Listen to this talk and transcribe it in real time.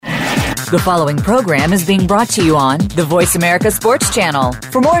The following program is being brought to you on the Voice America Sports Channel.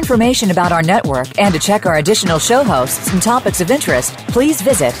 For more information about our network and to check our additional show hosts and topics of interest, please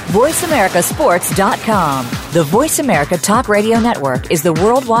visit voiceamericasports.com. The Voice America Talk Radio Network is the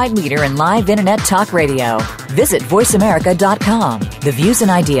worldwide leader in live Internet talk radio. Visit voiceamerica.com. The views and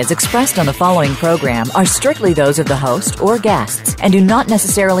ideas expressed on the following program are strictly those of the host or guests and do not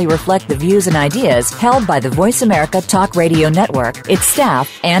necessarily reflect the views and ideas held by the Voice America Talk Radio Network, its staff,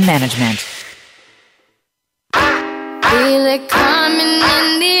 and management. Feel it coming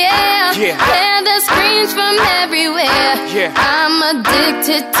in the air. Hear the screams from everywhere. I'm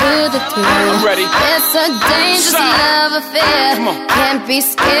addicted to the thrill. I'm ready. It's a dangerous love affair. Can't be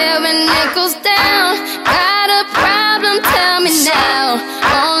scared when it goes down. Got a problem? Tell me now.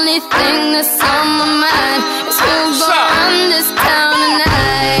 Only thing that's on my mind is who's gonna run this town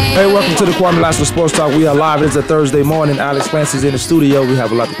tonight. Hey, welcome to the Kwamie Lassiters Sports Talk. We are live. It's a Thursday morning. Alex Clancy's in the studio. We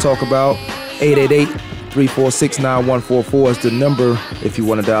have a lot to talk about. 888-346-9144 is the number if you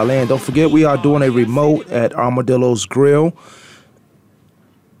want to dial in. Don't forget, we are doing a remote at Armadillo's Grill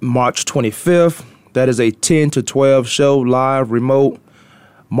March 25th. That is a 10 to 12 show, live, remote,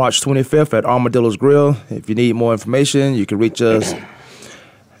 March 25th at Armadillo's Grill. If you need more information, you can reach us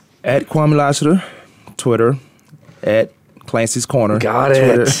at Kwamie Lassiter, Twitter, at Clancy's Corner. Got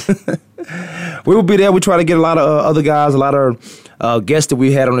Twitter. it. We will be there. We try to get a lot of other guys, a lot of guests that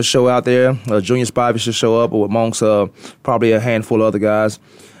we had on the show out there. Junior Spivey should show up, or amongst probably a handful of other guys.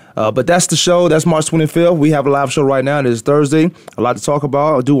 But that's the show. That's March 25th. We have a live show right now. It is Thursday. A lot to talk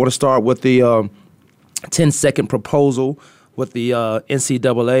about. I do want to start with the 10-second proposal with the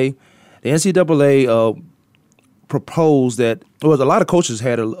NCAA. The NCAA proposed that, well, a lot of coaches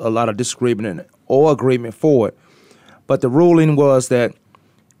had a lot of disagreement or agreement for it. But the ruling was that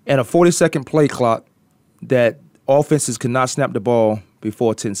in a 40-second play clock, that offenses cannot snap the ball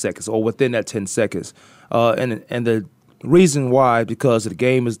before 10 seconds or within that 10 seconds. And the reason why, because the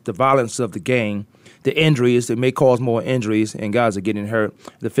game is the violence of the game, the injuries, it may cause more injuries, and guys are getting hurt,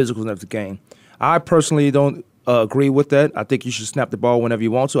 the physicalness of the game. I personally don't agree with that. I think you should snap the ball whenever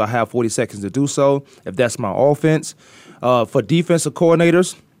you want to. I have 40 seconds to do so if that's my offense. For defensive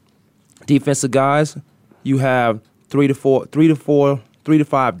coordinators, defensive guys, you have 3 to 5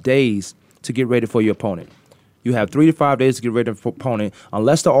 days to get ready for your opponent. You have 3 to 5 days to get ready for your opponent.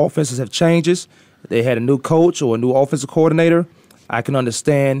 Unless the offenses have changes, they had a new coach or a new offensive coordinator, I can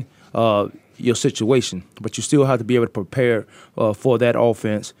understand your situation. But you still have to be able to prepare for that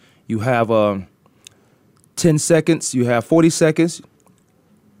offense. You have 10 seconds. You have 40 seconds.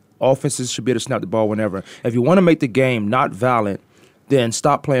 Offenses should be able to snap the ball whenever. If you want to make the game not violent, then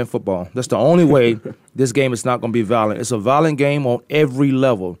stop playing football. That's the only way this game is not going to be violent. It's a violent game on every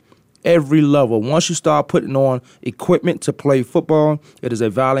level. Every level. Once you start putting on equipment to play football, it is a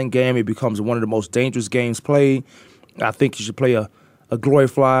violent game. It becomes one of the most dangerous games played. I think you should play a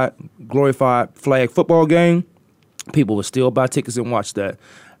glorified flag football game. People will still buy tickets and watch that.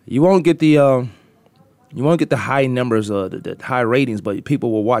 You won't get the high numbers, the high ratings, but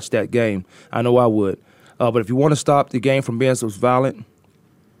people will watch that game. I know I would. But if you want to stop the game from being so violent,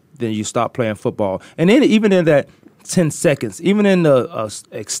 then you stop playing football. And then even in that 10 seconds, even in the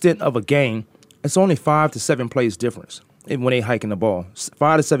extent of a game, it's only 5 to 7 plays difference when they hiking the ball.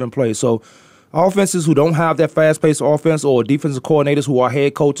 5 to 7 plays. So offenses who don't have that fast-paced offense, or defensive coordinators who are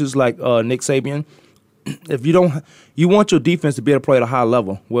head coaches like Nick Saban, if you want your defense to be able to play at a high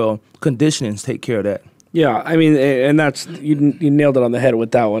level, well, conditionings take care of that. Yeah, I mean, and that's you nailed it on the head with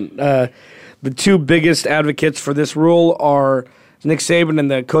that one. The two biggest advocates for this rule are Nick Saban and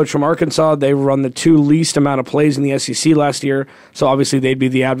the coach from Arkansas. They run the two least amount of plays in the SEC last year, so obviously they'd be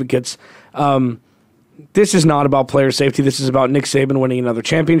the advocates. This is not about player safety. This is about Nick Saban winning another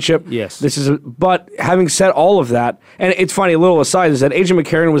championship. Yes. But having said all of that, and it's funny, a little aside, is that A.J.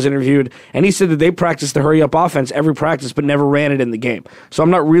 McCarron was interviewed, and he said that they practiced the hurry-up offense every practice but never ran it in the game. So I'm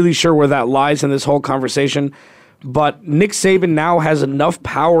not really sure where that lies in this whole conversation. But Nick Saban now has enough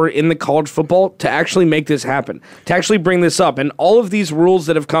power in the college football to actually make this happen, to actually bring this up. And all of these rules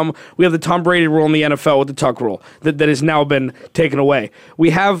that have come, we have the Tom Brady rule in the NFL with the tuck rule that has now been taken away. We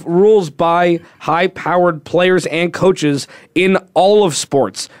have rules by high-powered players and coaches in all of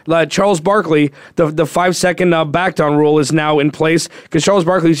sports. Charles Barkley, the 5-second back-down rule is now in place because Charles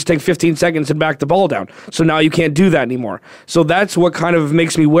Barkley used to take 15 seconds and back the ball down. So now you can't do that anymore. So that's what kind of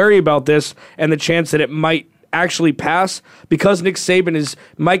makes me wary about this and the chance that it might actually pass, because Nick Saban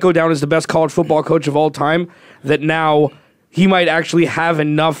might go down as the best college football coach of all time, that now he might actually have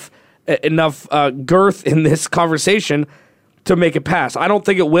enough girth in this conversation to make it pass. I don't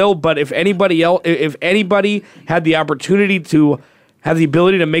think it will, but if anybody had the opportunity to have the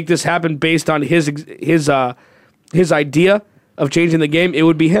ability to make this happen based on his idea of changing the game, it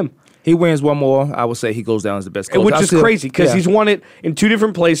would be him. He wins one more, I would say he goes down as the best coach. Which is crazy because he's won it in 2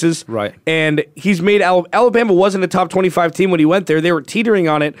 different places. Right. And he's made Alabama wasn't a top 25 team when he went there. They were teetering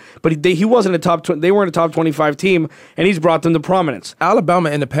on it, but he wasn't they weren't a top 25 team, and he's brought them to prominence.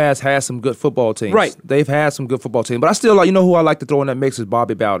 Alabama in the past has some good football teams. Right. They've had some good football teams. But I still who I like to throw in that mix is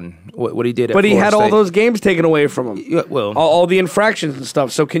Bobby Bowden, what he did at But he Florida had State. all those games taken away from him. Yeah, well, all the infractions and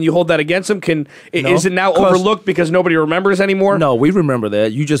stuff. So can you hold that against him? Is it now overlooked because nobody remembers anymore? No, we remember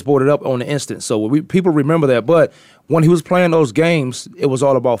that. You just brought it up on the instant. So people remember that. But when he was playing those games, it was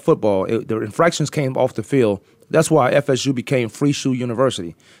all about football. The infractions came off the field. That's why FSU became Free Shoe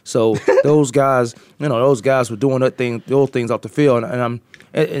University. So those guys were doing those things off the field. And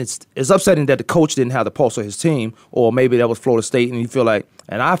it's upsetting that the coach didn't have the pulse of his team, or maybe that was Florida State.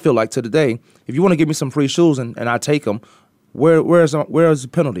 And I feel like to the day, if you want to give me some free shoes and I take them, where's the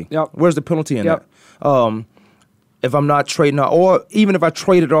penalty? Yep. Where's the penalty in that? If I'm not trading out, or even if I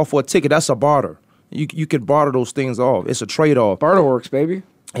trade it off for a ticket, that's a barter. You can barter those things off. It's a trade-off. Barter works, baby.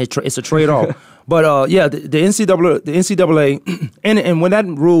 It's a trade-off. But the NCAA, and when that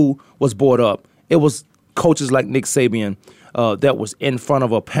rule was brought up, it was coaches like Nick Saban that was in front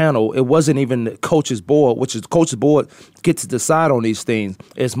of a panel. It wasn't even the coaches board, which is the coaches board gets to decide on these things.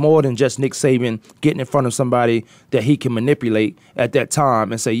 It's more than just Nick Saban getting in front of somebody that he can manipulate at that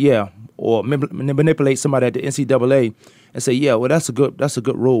time and say, yeah, or manipulate somebody at the NCAA and say, yeah, well, that's a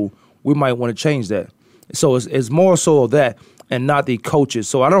good rule. We might want to change that. So it's more so of that and not the coaches.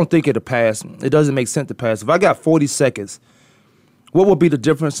 So I don't think it'll pass. It doesn't make sense to pass. If I got 40 seconds, what would be the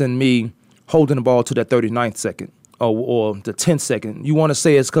difference in me holding the ball to that 39th second or the 10th second? You want to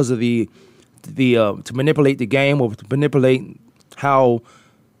say it's because of the to manipulate the game or to manipulate how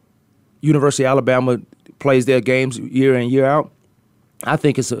University of Alabama plays their games year in, year out? I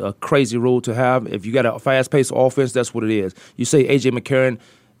think it's a crazy rule to have. If you got a fast-paced offense, that's what it is. You say A.J. McCarron,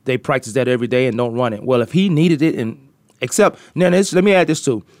 they practice that every day and don't run it. Well, if he needed it, let me add this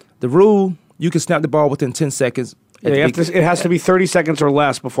too. The rule, you can snap the ball within 10 seconds. Yeah, it has to be 30 seconds or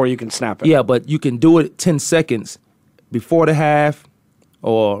less before you can snap it. Yeah, but you can do it 10 seconds before the half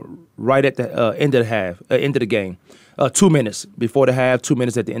or right at the end of the game. 2 minutes before the half, 2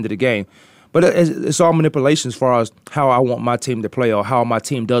 minutes at the end of the game. But it's all manipulation as far as how I want my team to play or how my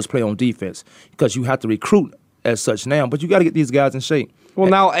team does play on defense, because you have to recruit as such now. But you got to get these guys in shape. Well,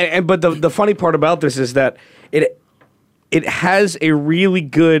 now, but the funny part about this is that it has a really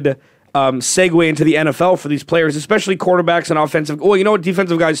good segue into the NFL for these players, especially quarterbacks and offensive. Well, you know what,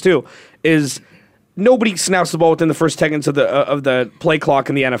 defensive guys too is nobody snaps the ball within the first seconds of the play clock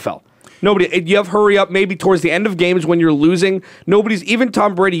in the NFL. Nobody. You have hurry up maybe towards the end of games when you're losing. Even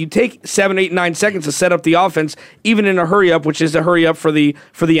Tom Brady, you take 7, 8, 9 seconds to set up the offense, even in a hurry up, which is a hurry up for the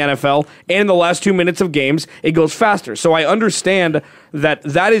NFL. And in the last 2 minutes of games, it goes faster. So I understand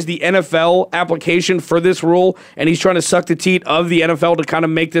that is the NFL application for this rule, and he's trying to suck the teat of the NFL to kind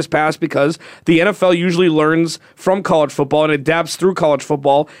of make this pass, because the NFL usually learns from college football and adapts through college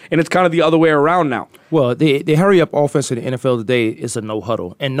football, and it's kind of the other way around now. Well, the hurry-up offense in the NFL today is a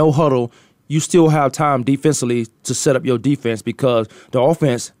no-huddle. And no-huddle, you still have time defensively to set up your defense because the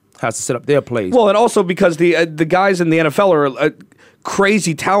offense has to set up their plays. Well, and also because the guys in the NFL are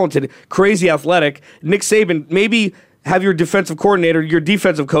crazy talented, crazy athletic. Nick Saban, maybe have your defensive coordinator, your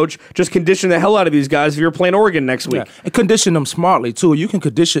defensive coach, just condition the hell out of these guys if you're playing Oregon next week. Yeah. And condition them smartly, too. You can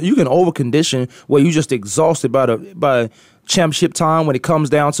over-condition where you're just exhausted by championship time when it comes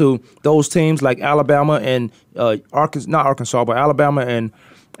down to those teams like Alabama and Alabama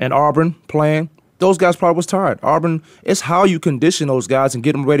and Auburn playing. Those guys probably was tired. Auburn, it's how you condition those guys and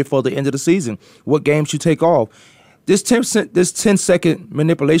get them ready for the end of the season, what games you take off. This 10-second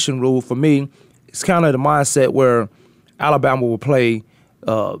manipulation rule, for me, is kind of the mindset where Alabama will play.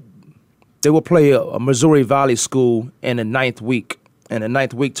 They will play a Missouri Valley school in the ninth week.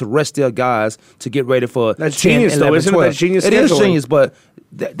 To rest their guys to get ready for that's 10, genius, 11, though, isn't 12. it? That's genius. It scheduling. is genius, but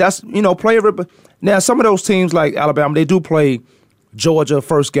that's play every. Now some of those teams like Alabama, they do play Georgia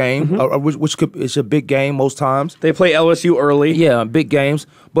first game, which is a big game most times. They play LSU early. Yeah, big games.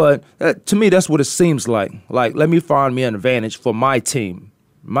 But to me, that's what it seems like. Like, let me find me an advantage for my team.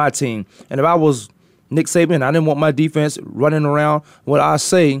 And if I was Nick Saban, I didn't want my defense running around. What I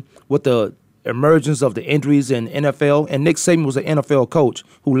say with the emergence of the injuries in NFL, and Nick Saban was an NFL coach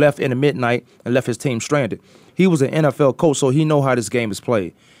who left in the midnight and left his team stranded. He was an NFL coach, so he know how this game is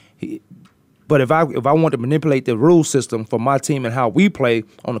played. But if I want to manipulate the rule system for my team and how we play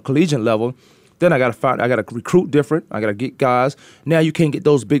on a collegiate level, Then I got to recruit different. I got to get guys. Now you can't get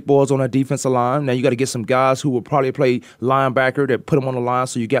those big boys on that defensive line. Now you got to get some guys who will probably play linebacker that put them on the line,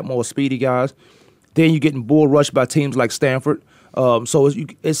 so you got more speedy guys. Then you're getting bull rushed by teams like Stanford. So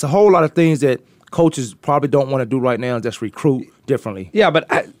it's a whole lot of things that coaches probably don't want to do right now, just recruit differently. Yeah, but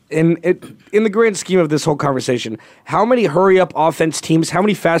in the grand scheme of this whole conversation, how many hurry-up offense teams, how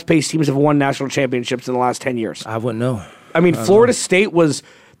many fast-paced teams have won national championships in the last 10 years? I wouldn't know. I mean, Florida State was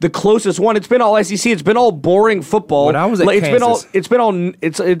the closest one. It's been all SEC. It's been all boring football. When I was at Kansas, it's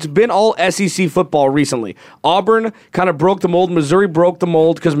been all SEC football recently. Auburn kind of broke the mold. Missouri broke the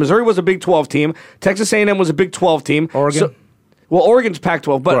mold because Missouri was a Big 12 team. Texas A&M was a Big 12 team. Oregon. Well, Oregon's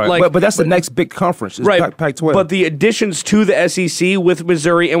Pac-12, but right. But that's the next big conference. It's right, Pac-12. But the additions to the SEC with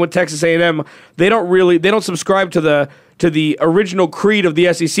Missouri and with Texas A&M, they don't subscribe to the original creed of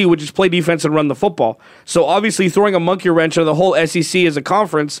the SEC, which is play defense and run the football. So obviously, throwing a monkey wrench into the whole SEC as a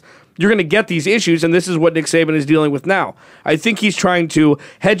conference, you're going to get these issues, and this is what Nick Saban is dealing with now. I think he's trying to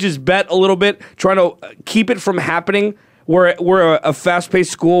hedge his bet a little bit, trying to keep it from happening where a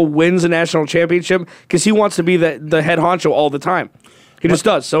fast-paced school wins a national championship because he wants to be the head honcho all the time. He just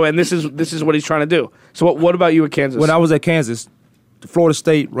does. So, and this is what he's trying to do. So, what about you at Kansas? When I was at Kansas, Florida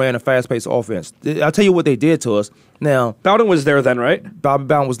State ran a fast-paced offense. I'll tell you what they did to us. Now, Bowden was there then, right? Bobby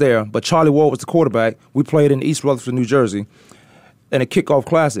Bowden was there, but Charlie Ward was the quarterback. We played in East Rutherford, New Jersey, in a kickoff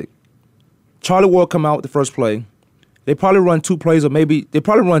classic. Charlie Ward come out with the first play. They probably run two plays, and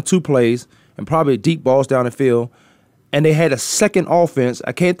probably deep balls down the field. And they had a second offense.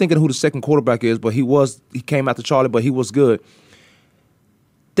 I can't think of who the second quarterback is, but he came after Charlie, but he was good.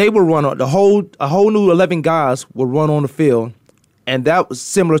 They would run a whole new 11 guys would run on the field, and that was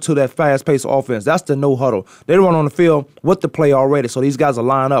similar to that fast-paced offense. That's the no huddle. They run on the field with the play already, so these guys are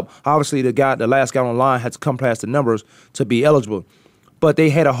lined up. Obviously, the last guy on the line had to come past the numbers to be eligible. But they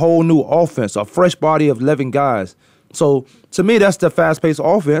had a whole new offense, a fresh body of 11 guys. So to me, that's the fast-paced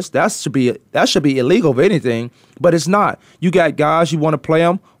offense. That should be illegal if anything, but it's not. You got guys, you want to play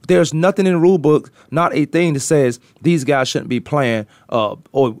them. There's nothing in the rule book, not a thing that says these guys shouldn't be playing,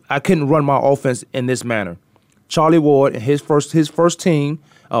 or I couldn't run my offense in this manner. Charlie Ward and his first team,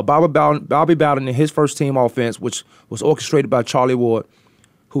 Bobby Bowden and his first team offense, which was orchestrated by Charlie Ward,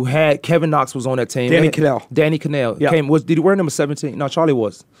 who had Kevin Knox was on that team. Danny Cannell. Yeah. Did he wear number 17? No, Charlie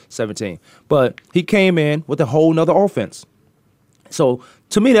was 17. But he came in with a whole nother offense. So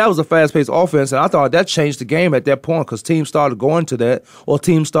to me, that was a fast-paced offense, and I thought that changed the game at that point because teams started going to that, or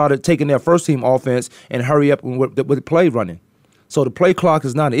teams started taking their first-team offense and hurry up with the play running. So the play clock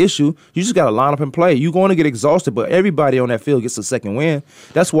is not an issue. You just got to line up and play. You're going to get exhausted, but everybody on that field gets a second win.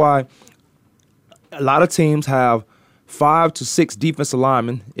 That's why a lot of teams have 5 to 6 defensive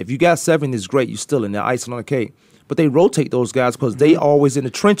linemen. If you got 7, it's great. You're still in there, icing on the cake. But they rotate those guys because they always in the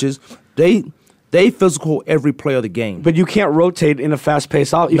trenches. They physical every play of the game. But you can't rotate in a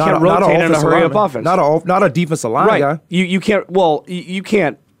fast-paced offense. You can't rotate in a hurry-up offense. Not a defensive line guy. You can't. Well, you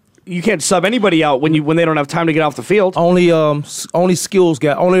can't. You can't sub anybody out when they don't have time to get off the field. Only skills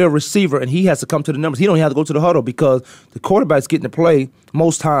guy, only a receiver, and he has to come to the numbers. He don't have to go to the huddle because the quarterback's getting to play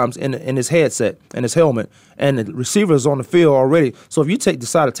most times in his headset and his helmet, and the receiver is on the field already. So if you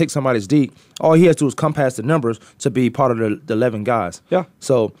decide to take somebody's deep, all he has to do is come past the numbers to be part of the 11 guys. Yeah.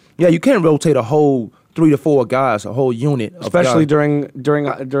 So yeah, you can't rotate a whole 3 to 4 guys, a whole unit, especially during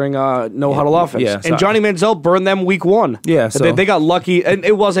no huddle offense. Yeah, and Johnny Manziel burned them week 1. Yeah, so they got lucky, and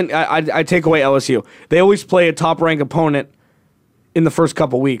it wasn't. I take away LSU. They always play a top ranked opponent in the first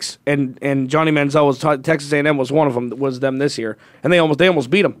couple weeks, and Johnny Manziel was Texas A&M was one of them. Was them this year, and they almost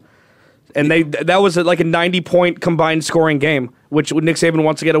beat them. And that was like a 90-point combined scoring game, which Nick Saban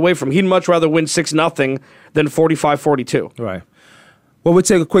wants to get away from. He'd much rather win 6-0 than 45-42. Right. Well, we'll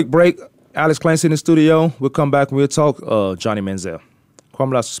take a quick break. Alex Clancy in the studio. We'll come back and we'll talk Johnny Manziel.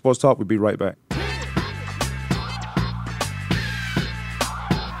 Kwamie Lassiters Sports Talk. We'll be right back.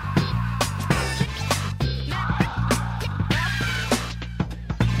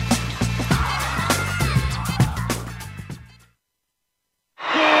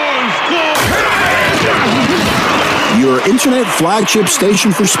 Your internet flagship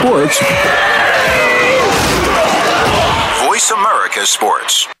station for sports. Voice America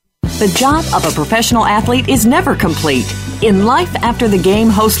Sports. The job of a professional athlete is never complete. In Life After the Game,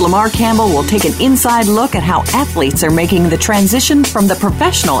 host Lamar Campbell will take an inside look at how athletes are making the transition from the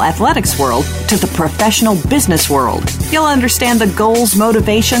professional athletics world to the professional business world. You'll understand the goals,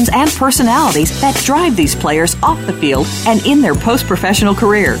 motivations, and personalities that drive these players off the field and in their post-professional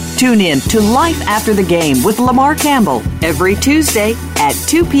career. Tune in to Life After the Game with Lamar Campbell every Tuesday at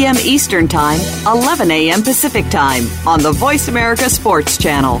 2 p.m. Eastern Time, 11 a.m. Pacific Time on the Voice America Sports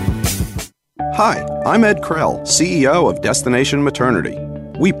Channel. Hi, I'm Ed Krell, CEO of Destination Maternity.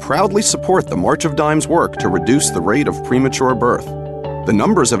 We proudly support the March of Dimes work to reduce the rate of premature birth. The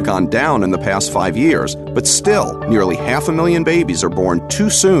numbers have gone down in the past 5 years, but still, nearly 500,000 babies are born too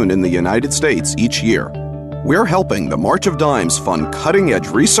soon in the United States each year. We're helping the March of Dimes fund cutting-edge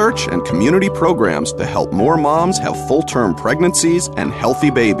research and community programs to help more moms have full-term pregnancies and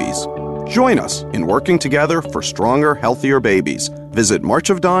healthy babies. Join us in working together for stronger, healthier babies. Visit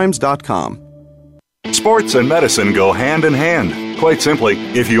marchofdimes.com. Sports and medicine go hand in hand. Quite simply,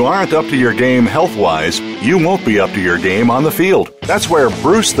 if you aren't up to your game health-wise, you won't be up to your game on the field. That's where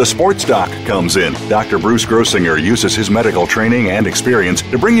Bruce the Sports Doc comes in. Dr. Bruce Grossinger uses his medical training and experience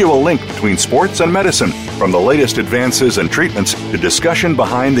to bring you a link between sports and medicine, from the latest advances and treatments to discussion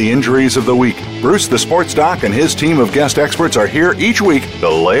behind the injuries of the week. Bruce the Sports Doc and his team of guest experts are here each week to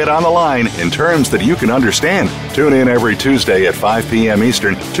lay it on the line in terms that you can understand. Tune in every Tuesday at 5 p.m.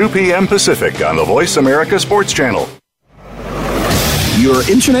 Eastern, 2 p.m. Pacific on the Voice America Sports Channel. Your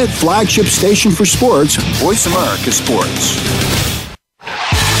internet flagship station for sports, Voice America Sports.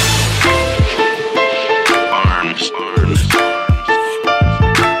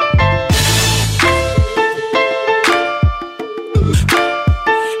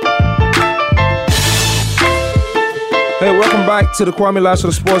 Hey, welcome back to the Kwamie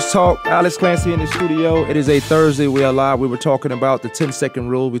Lassiter Sports Talk. Alex Clancy in the studio. It is a Thursday. We are live. We were talking about the 10-second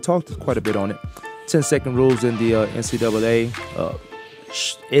rule. We talked quite a bit on it. 10-second rules in the NCAA.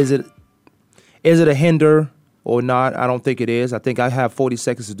 Is it a hinder or not? I don't think it is. I think I have 40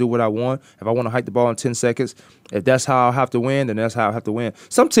 seconds to do what I want. If I want to hike the ball in 10 seconds, if that's how I have to win, then that's how I have to win.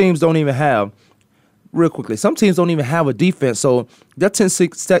 Some teams don't even have, real quickly, some teams don't even have a defense. So that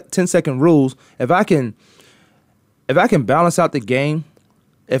 10-second rules, if I can balance out the game,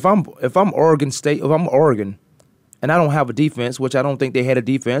 if I'm Oregon State, if I'm Oregon, and I don't have a defense, which I don't think they had a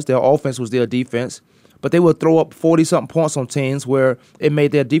defense, their offense was their defense, but they would throw up 40-something points on teams where it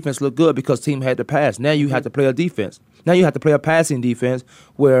made their defense look good because team had to pass. Now you have to play a defense. Now you have to play a passing defense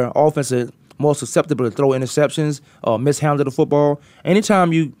where offense is more susceptible to throw interceptions or mishandle the football. Anytime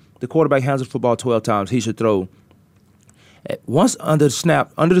the quarterback handles the football 12 times, he should throw. Once under the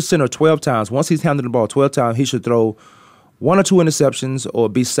snap, under the center 12 times, once he's handling the ball 12 times, he should throw 1 or 2 interceptions or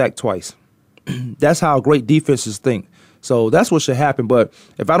be sacked twice. That's how great defenses think. So that's what should happen. But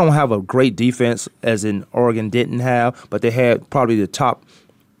if I don't have a great defense, as in Oregon didn't have, but they had probably the top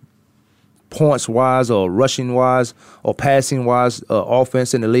points-wise or rushing-wise or passing-wise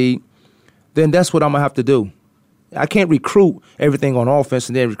offense in the league, then that's what I'm going to have to do. I can't recruit everything on offense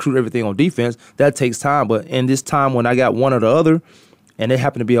and then recruit everything on defense. That takes time. But in this time when I got one or the other, and it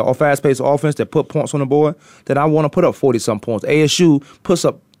happened to be a fast-paced offense that put points on the board, then I want to put up 40-something points. ASU puts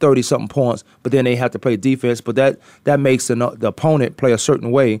up 30-something points, but then they have to play defense. But that makes the opponent play a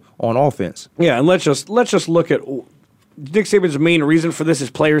certain way on offense. Yeah, and let's just look at Nick Saban's main reason for this is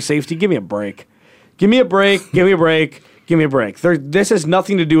player safety. Give me a break. Give me a break. Give me a break. Give me a break. This has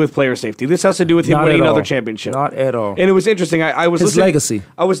nothing to do with player safety. This has to do with him winning another championship. Not at all. And it was interesting. I was his legacy.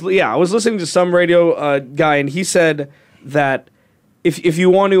 I was listening to some radio guy, and he said that if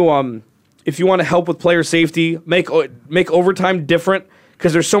you want to help with player safety, make overtime different.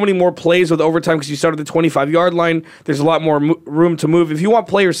 Because there's so many more plays with overtime because you start at the 25-yard line. There's a lot more room to move. If you want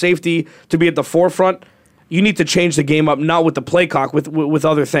player safety to be at the forefront, you need to change the game up, not with the play clock, with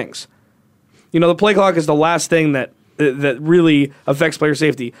other things. You know, the play clock is the last thing that really affects player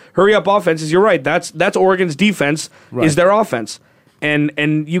safety. Hurry up offenses, you're right. That's Oregon's defense, right. Is their offense.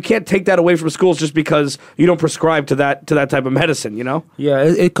 And you can't take that away from schools just because you don't prescribe to that type of medicine, you know? Yeah,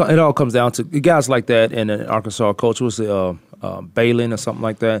 it all comes down to guys like that in the Arkansas coach was Balin or something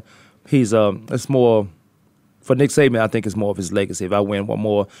like that. He's it's more for Nick Saban. I think it's more of his legacy. If I win one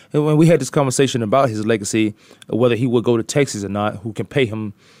more, and when we had this conversation about his legacy, whether he would go to Texas or not, who can pay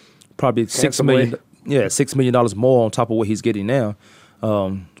him probably $6 million more on top of what he's getting now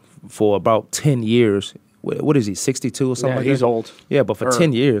for about 10 years. What is he, 62 or something like that? Yeah, he's old. Yeah, but for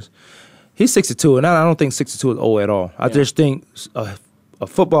 10 years. He's 62, and I don't think 62 is old at all. I just think a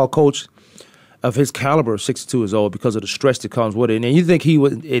football coach of his caliber, 62 is old because of the stress that comes with it. And you think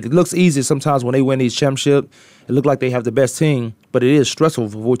it looks easy sometimes when they win these championships. It looks like they have the best team, but it is stressful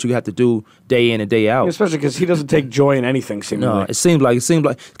for what you have to do day in and day out. Especially because he doesn't take joy in anything, seemingly. No, it seems like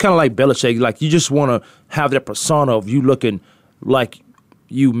kind of like Belichick. Like you just want to have that persona of you looking like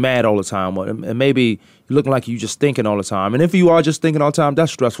you mad all the time, and maybe looking like you just thinking all the time. And if you are just thinking all the time,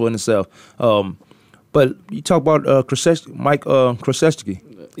 that's stressful in itself. But you talk about Mike Krzyzewski.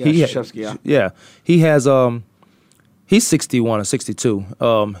 Yeah, Krzyzewski, yeah. He has he's 61 or 62.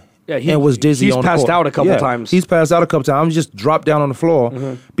 and was dizzy he's on the passed court. out a couple times. He's passed out a couple times. Just dropped down on the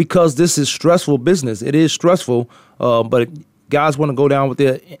floor because this is stressful business. It is stressful, but guys want to go down with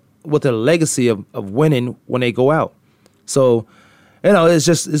their legacy of winning when they go out. So,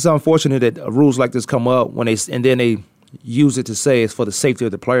 it's unfortunate that rules like this come up and then they use it to say it's for the safety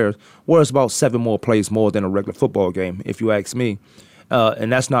of the players, where it's about 7 more plays more than a regular football game, if you ask me.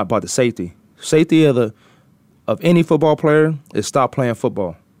 And that's not about the safety. Safety of any football player is stop playing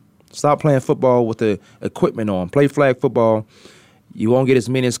football. Stop playing football with the equipment on. Play flag football. You won't get as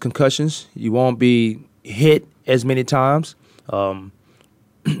many concussions. You won't be hit as many times. But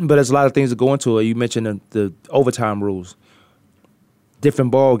there's a lot of things that go into it. You mentioned the overtime rules,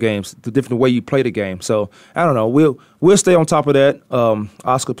 different ball games, the different way you play the game. So I don't know. We'll stay on top of that.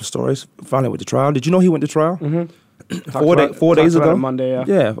 Oscar Pistorius finally went to trial. Did you know he went to trial? Mm-hmm. 4 days ago? Monday, yeah.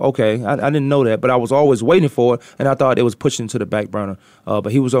 Yeah, okay. I didn't know that, but I was always waiting for it, and I thought it was pushed into the back burner.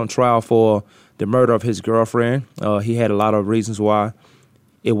 But he was on trial for the murder of his girlfriend. He had a lot of reasons why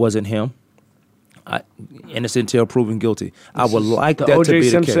it wasn't him. Innocent until proven guilty. I would like that to be the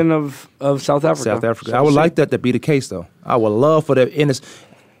case. O.J. Simpson of South Africa. South Africa. I would like that to be the case, though. I would love for that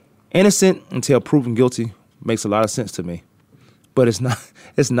innocent until proven guilty makes a lot of sense to me. But it's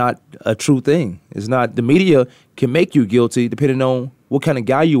not a true thing. It's not. The media can make you guilty depending on what kind of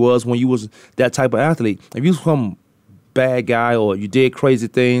guy you was when you was that type of athlete. If you become bad guy or you did crazy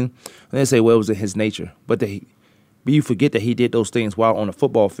thing, they say, well, it was in his nature. But you forget that he did those things while on the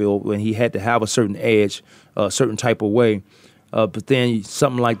football field when he had to have a certain edge, a certain type of way. But then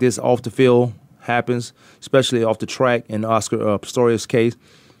something like this off the field happens, especially off the track in Oscar Pistorius' case,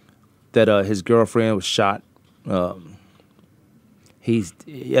 that his girlfriend was shot. He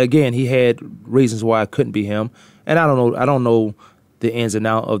had reasons why it couldn't be him, and I don't know the ins and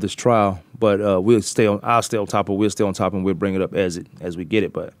outs of this trial, but I'll stay on top of it, and we'll bring it up as we get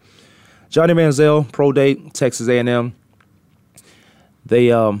it. But Johnny Manziel, pro date, Texas A&M.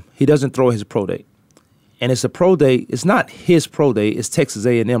 He doesn't throw his pro date, and it's a pro date. It's not his pro date. It's Texas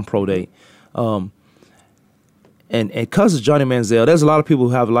A&M pro date. And because of Johnny Manziel, there's a lot of people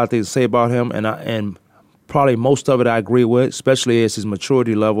who have a lot of things to say about him, and probably most of it I agree with, especially as his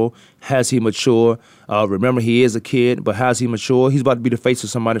maturity level. Has he matured? Remember, he is a kid, but has he matured? He's about to be the face of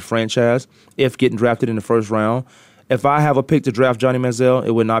somebody's franchise if getting drafted in the first round. If I have a pick to draft Johnny Manziel,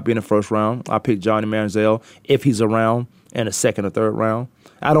 it would not be in the first round. I pick Johnny Manziel if he's around in the second or third round.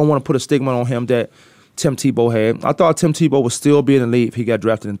 I don't want to put a stigma on him that Tim Tebow had. I thought Tim Tebow would still be in the league if he got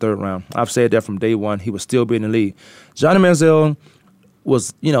drafted in the third round. I've said that from day one. He would still be in the league. Johnny Manziel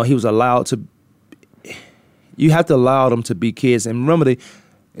was, he was allowed to. You have to allow them to be kids. And remember,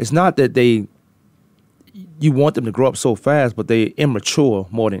 it's not that you want them to grow up so fast, but they're immature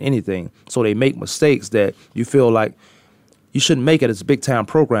more than anything. So they make mistakes that you feel like you shouldn't make it as a big-time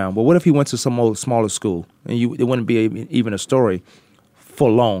program. Well, what if he went to some old smaller school and it wouldn't be even a story for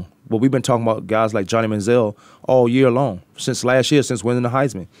long? But we've been talking about guys like Johnny Manziel all year long, since last year, since winning the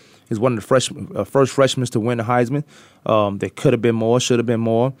Heisman. He's one of the first freshmen to win the Heisman. There could have been more, should have been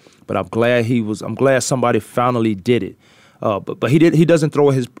more, but I'm glad somebody finally did it. But he doesn't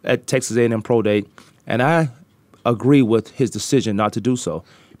throw at Texas A&M pro day, and I agree with his decision not to do so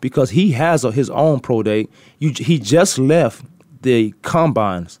because he has his own pro day. He just left the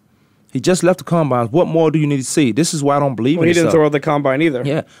combines. What more do you need to see? This is why I don't believe in it. He didn't stuff. throw at the combine either.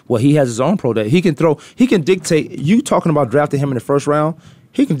 Yeah. Well, he has his own pro day. He can dictate. You talking about drafting him in the first round?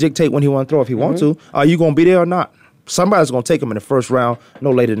 He can dictate when he want to throw if he wants to. Are you going to be there or not? Somebody's going to take him in the first round, no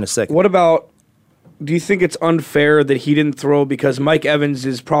later than the second. What about, do you think it's unfair that he didn't throw because Mike Evans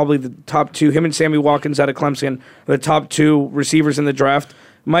is probably the top two, him and Sammy Watkins out of Clemson, the top two receivers in the draft.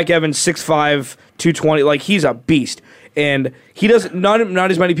 Mike Evans, 6'5", 220, like he's a beast. And he doesn't,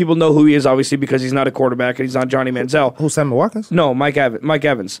 not as many people know who he is, obviously, because he's not a quarterback and he's not Johnny Manziel. Who's Sammy Watkins? No, Mike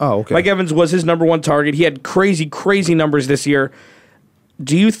Evans. Oh, okay. Mike Evans was his number one target. He had crazy, crazy numbers this year.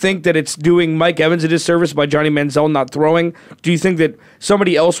 Do you think that it's doing Mike Evans a disservice by Johnny Manziel not throwing? Do you think that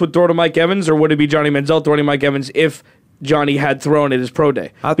somebody else would throw to Mike Evans, or would it be Johnny Manziel throwing to Mike Evans if Johnny had thrown at his pro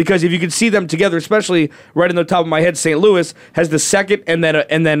day? Because if you could see them together, especially right in the top of my head, St. Louis has the second and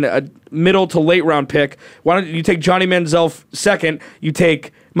then a middle to late round pick. Why don't you take Johnny Manziel second, you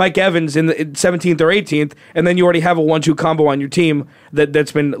take Mike Evans in the 17th or 18th, and then you already have a 1-2 combo on your team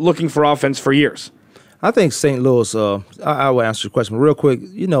that's been looking for offense for years. I think St. Louis, I will answer your question real quick.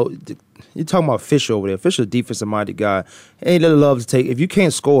 You're talking about Fisher over there. Fisher's a defensive-minded guy. He loves to take. If you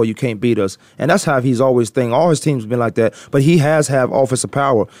can't score, you can't beat us. And that's how he's always think. All his teams have been like that. But he has offensive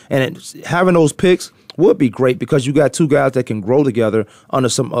power. And having those picks would be great because you got two guys that can grow together under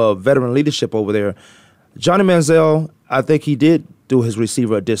some veteran leadership over there. Johnny Manziel, I think he did do his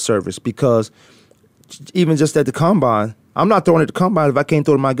receiver a disservice because even just at the combine, I'm not throwing at the combine if I can't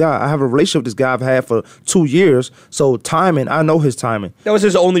throw to my guy. I have a relationship with this guy I've had for 2 years, so timing, I know his timing. That was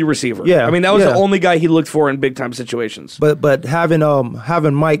his only receiver. Yeah, I mean, that was the only guy he looked for in big time situations. But having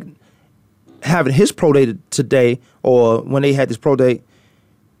Mike having his pro day today, or when they had this pro day,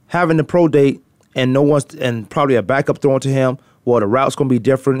 having the pro day and and probably a backup throwing to him. Well, the route's going to be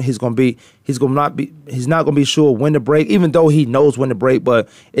different. He's not going to be sure when to break, even though he knows when to break. But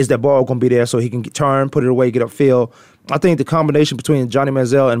is that ball going to be there so he can turn, put it away, get upfield? I think the combination between Johnny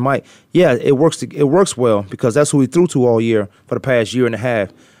Manziel and Mike, yeah, it works. It works well because that's who he threw to all year for the past year and a half.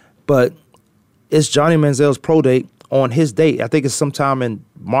 But it's Johnny Manziel's pro date on his date. I think it's sometime in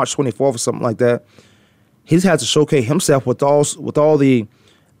March 24th or something like that. He has to showcase himself with all the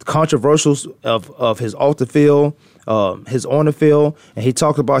controversials of his off the field, his on the field, and he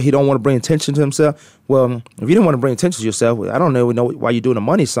talked about he don't want to bring attention to himself. Well, if you don't want to bring attention to yourself, I don't know why you're doing a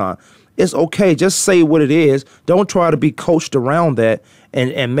money sign. It's okay. Just say what it is. Don't try to be coached around that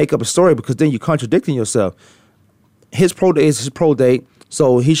and make up a story because then you're contradicting yourself. His pro day is his pro date,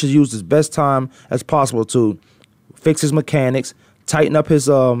 so he should use his best time as possible to fix his mechanics, tighten up his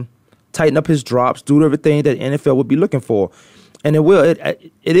drops, do everything that NFL would be looking for. And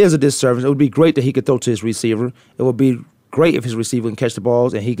it is a disservice. It would be great that he could throw to his receiver. It would be great if his receiver can catch the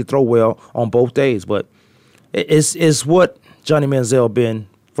balls and he could throw well on both days. But it's what Johnny Manziel been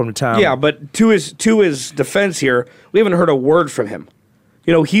from the time. Yeah, but to his defense here, we haven't heard a word from him.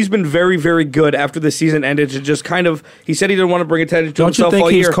 You know, he's been very, very good after the season ended to just kind of, he said he didn't want to bring attention to himself all year.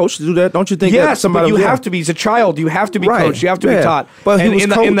 Don't you think he's coached to do that? Don't you think that somebody... Yes, but you have to be. He's a child. You have to be coached. You have to be taught. But and in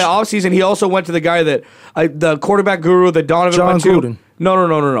the offseason, he also went to the guy that, the quarterback guru that Donovan went to. John Gruden.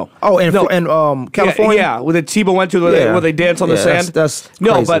 No. Oh, and California? Yeah, with the Tebow went to where they dance on the sand. That's crazy.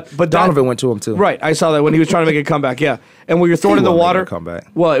 No, but Donovan went to him too. Right, I saw that when he was trying to make a comeback, yeah. And when you're throwing in the water...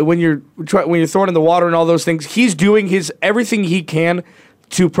 Well, when you're throwing in the water and all those things, he's doing everything he can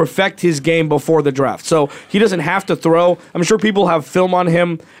to perfect his game before the draft. So he doesn't have to throw. I'm sure people have film on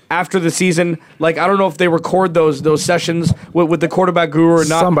him after the season. Like, I don't know if they record those sessions with the quarterback guru or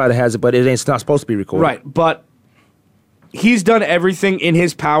not. Somebody has it, but it's not supposed to be recorded. Right, but he's done everything in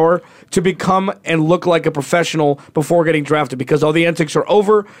his power to become and look like a professional before getting drafted because all the antics are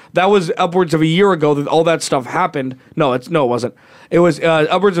over. That was upwards of a year ago that all that stuff happened. No, it wasn't. It was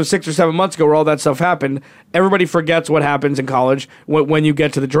upwards of 6 or 7 months ago where all that stuff happened. Everybody forgets what happens in college when you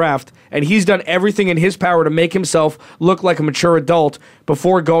get to the draft. And he's done everything in his power to make himself look like a mature adult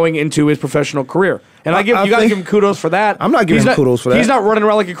before going into his professional career. And you got to give him kudos for that. I'm not giving him kudos for that. He's not running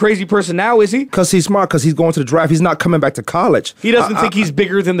around like a crazy person now, is he? Because he's smart, because he's going to the draft. He's not coming back to college. He doesn't think he's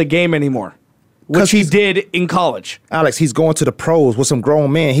bigger than the game anymore. Which he did in college. Alex, he's going to the pros with some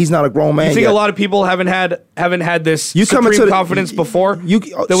grown men. He's not a grown man. You think yet. a lot of people haven't had this supreme confidence before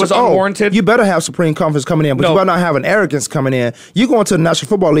that was unwarranted? You better have supreme confidence coming in, but you better not have an arrogance coming in. You going to the National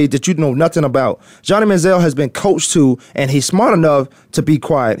Football League that you know nothing about. Johnny Manziel has been coached to, and he's smart enough to be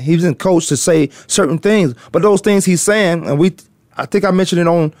quiet. He's been coached to say certain things, but those things he's saying, and I think I mentioned it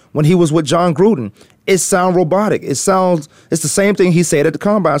on when he was with John Gruden, it sounds robotic. It's the same thing he said at the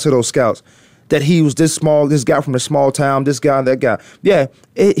combine to those scouts. That he was this small, this guy from a small town, this guy, that guy. Yeah,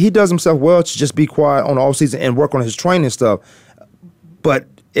 he does himself well to just be quiet on the offseason and work on his training stuff. But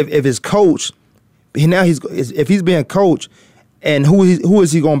if his coach, if he's being coached, and who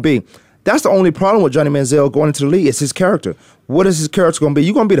is he going to be? That's the only problem with Johnny Manziel going into the league. It's his character. What is his character going to be?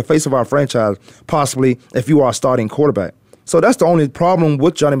 You're going to be the face of our franchise, possibly, if you are a starting quarterback. So that's the only problem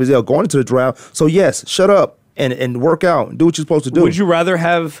with Johnny Manziel going into the draft. So yes, shut up and work out and do what you're supposed to do. Would you rather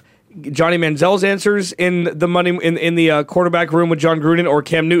have Johnny Manziel's answers in the quarterback room with John Gruden or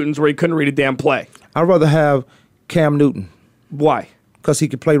Cam Newton's where he couldn't read a damn play? I'd rather have Cam Newton. Why? Because he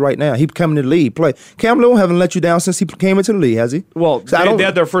could play right now. He coming in the league. Play. Cam Newton haven't let you down since he came into the league, has he? Well, they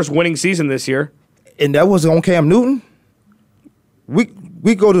had their first winning season this year. And that wasn't on Cam Newton?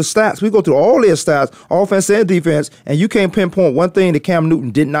 We go to stats. We go through all their stats, offense and defense, and you can't pinpoint one thing that Cam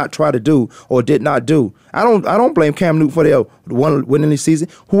Newton did not try to do or did not do. I don't blame Cam Newton for their winning the season.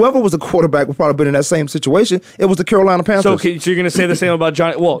 Whoever was the quarterback would probably been in that same situation. It was the Carolina Panthers. So you're going to say the same about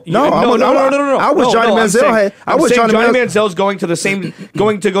Johnny? Well, no. I was Johnny Manziel. Johnny Manziel's going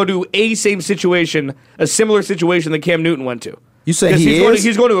to go to a similar situation that Cam Newton went to. You say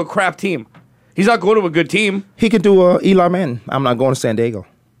he's going to a crap team. He's not going to a good team. He could do Eli Manning. I'm not going to San Diego.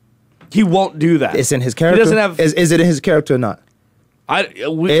 He won't do that. It's in his character. He doesn't have. Is it in his character or not?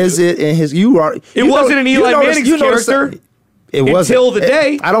 Is it in his? It wasn't in Eli Manning's character. It wasn't until the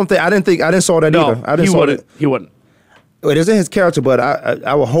day. I didn't saw that either. I didn't he saw wouldn't. That. He wouldn't. It is in his character, but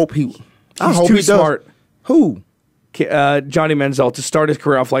I will hope he. I hope too he does. smart. Who? Johnny Manziel to start his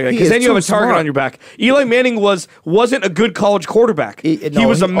career off like that, He because is then you have a too target smart. on your back. Eli Manning wasn't a good college quarterback. He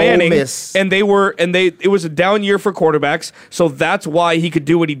was a Ole Manning, Miss. and it was a down year for quarterbacks, so that's why he could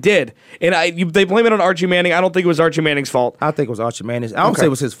do what he did. And they blame it on Archie Manning. I don't think it was Archie Manning's fault. I think it was Archie Manning. I don't say it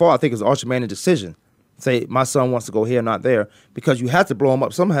was his fault. I think it was Archie Manning's decision. Say my son wants to go here, not there, because you have to blow him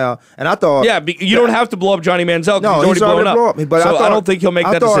up somehow. And I thought, you don't have to blow up Johnny Manziel because he's already blown up. But I don't think he'll make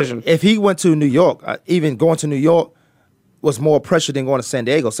that decision. If he went to New York, even going to New York was more pressure than going to San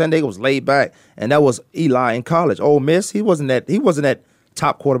Diego. San Diego was laid back, and that was Eli in college. Ole Miss, he wasn't that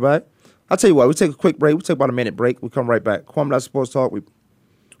top quarterback. I'll tell you what, we take a quick break. We take about a minute break. We come right back. Kwamie, that's Sports Talk. We'll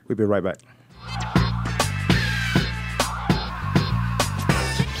be right back.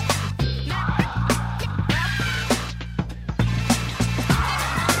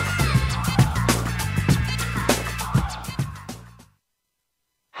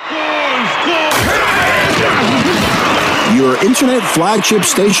 Your internet flagship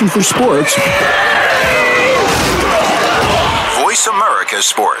station for sports. Voice America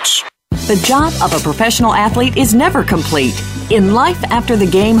Sports. The job of a professional athlete is never complete. In Life After the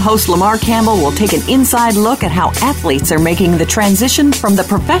Game, host Lamar Campbell will take an inside look at how athletes are making the transition from the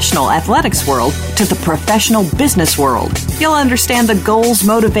professional athletics world to the professional business world. You'll understand the goals,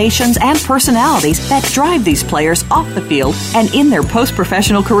 motivations, and personalities that drive these players off the field and in their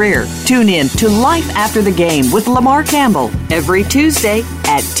post-professional career. Tune in to Life After the Game with Lamar Campbell every Tuesday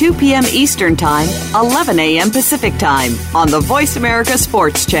at 2 p.m. Eastern Time, 11 a.m. Pacific Time on the Voice America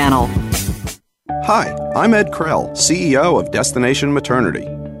Sports Channel. Hi, I'm Ed Krell, CEO of Destination Maternity.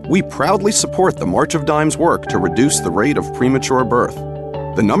 We proudly support the March of Dimes work to reduce the rate of premature birth.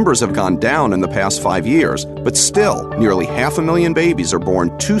 The numbers have gone down in the past 5 years, but still, nearly 500,000 babies are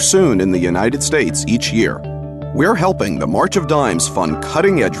born too soon in the United States each year. We're helping the March of Dimes fund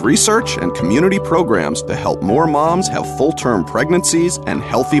cutting-edge research and community programs to help more moms have full-term pregnancies and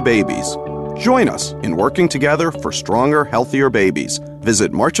healthy babies. Join us in working together for stronger, healthier babies.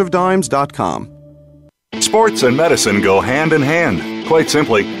 Visit marchofdimes.com. Sports and medicine go hand in hand. Quite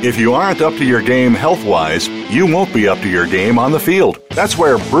simply, if you aren't up to your game health-wise, you won't be up to your game on the field. That's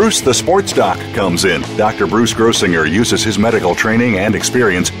where Bruce the Sports Doc comes in. Dr. Bruce Grossinger uses his medical training and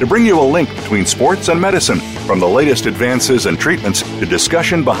experience to bring you a link between sports and medicine, from the latest advances and treatments to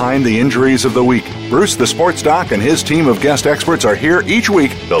discussion behind the injuries of the week. Bruce the Sports Doc and his team of guest experts are here each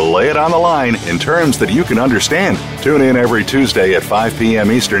week to lay it on the line in terms that you can understand. Tune in every Tuesday at 5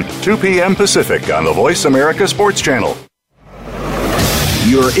 p.m. Eastern, 2 p.m. Pacific on the Voice America Sports Channel.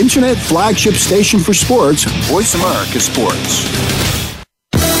 Your internet flagship station for sports, Voice America Sports.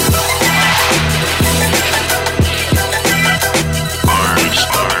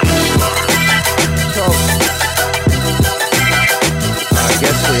 I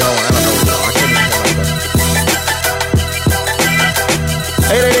guess we own. I don't know. I can't even tell myself.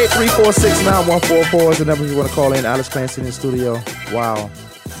 888-346-9144 is the number if you want to call in. Alex Clancy in the studio. Wow.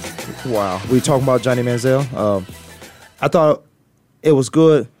 We talking about Johnny Manziel. I thought it was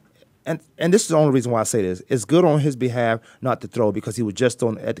good, and this is the only reason why I say this. It's good on his behalf not to throw because he was just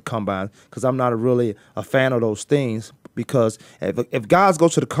at the combine, because I'm not really a fan of those things, because if guys go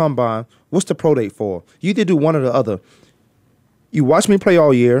to the combine, what's the pro day for? You either do one or the other. You watch me play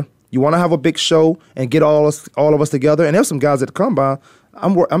all year. You want to have a big show and get all of us together. And there's some guys at the combine.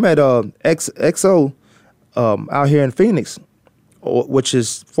 I'm at XO out here in Phoenix, which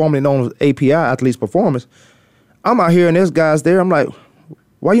is formerly known as API, Athletes Performance. I'm out here and there's guys there. I'm like,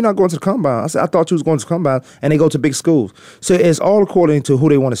 why you not going to the combine? I said, I thought you was going to the combine. And they go to big schools. So it's all according to who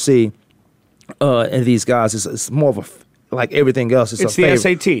they want to see. And these guys, it's more of a, like everything else. It's the favorite.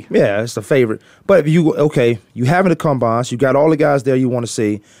 SAT. Yeah, it's the favorite. But if you having the combines, you got all the guys there you want to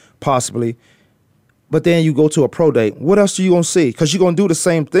see, possibly. But then you go to a pro day. What else are you going to see? Because you're going to do the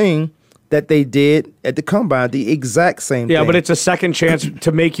same thing that they did at the combine, the exact same thing. Yeah, but it's a second chance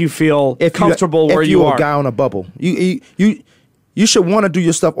to make you feel comfortable where you are. If you're a guy on a bubble, you should want to do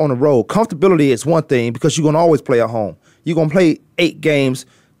your stuff on the road. Comfortability is one thing because you're going to always play at home. You're going to play 8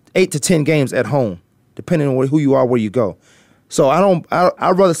 to 10 games at home, depending on who you are, where you go. So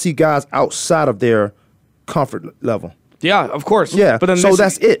I'd rather see guys outside of their comfort level. Yeah, of course. Yeah, but then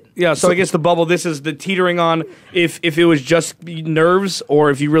that's it. Yeah, so I guess the bubble, this is the teetering on if it was just nerves or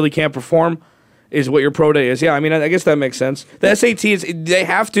if you really can't perform is what your pro day is. Yeah, I mean, I guess that makes sense. The SAT is, they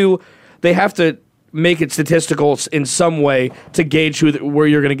have to make it statistical in some way to gauge where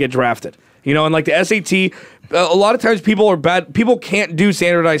you're going to get drafted. You know, and like the SAT, a lot of times people are bad. People can't do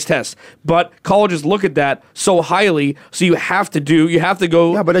standardized tests, but colleges look at that so highly. So you have to go.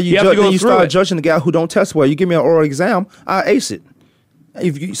 Yeah, but then you start judging the guy who don't test well. You give me an oral exam, I ace it.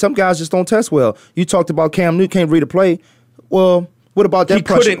 Some guys just don't test well. You talked about Cam Newton can't read a play. Well, what about that? He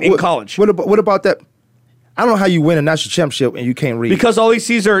couldn't in college. What about that? I don't know how you win a national championship and you can't read. Because all he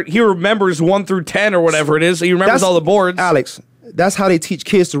sees he remembers 1 through 10 or whatever it is. So he remembers all the boards. Alex, that's how they teach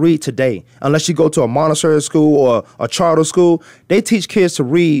kids to read today. Unless you go to a Montessori school or a charter school, they teach kids to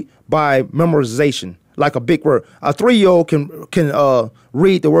read by memorization, like a big word. A 3-year-old can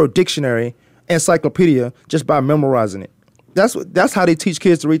read the word dictionary, encyclopedia, just by memorizing it. That's how they teach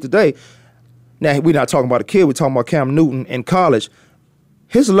kids to read today. Now, we're not talking about a kid. We're talking about Cam Newton in college.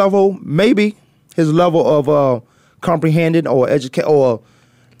 His level of comprehending or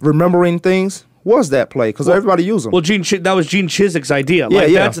remembering things was that play because everybody used them. Well, that was Gene Chizik's idea.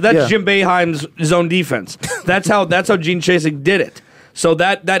 That's Jim Boeheim's zone defense. That's how Gene Chizik did it. So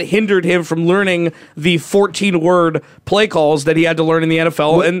that hindered him from learning the 14-word play calls that he had to learn in the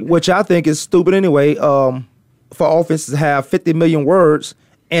NFL, which I think is stupid anyway. For offenses to have 50 million words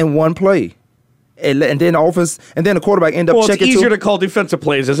in one play. And then the quarterback end up checking. It's easier to call defensive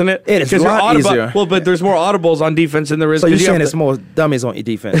plays, isn't it? It is a lot easier. Well, but there's more audibles on defense than there is. So you're saying it's more dummies on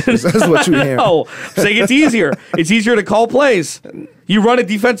defense? That's what you're hearing. No, I'm saying it's easier. It's easier to call plays. You run a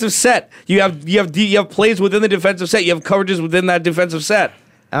defensive set. You have plays within the defensive set. You have coverages within that defensive set.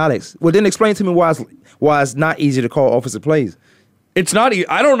 Alex, well then explain to me why it's not easy to call offensive plays. It's not.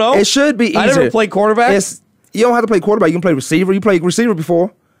 I don't know. It should be easier. I never played quarterback. You don't have to play quarterback. You can play receiver. You played receiver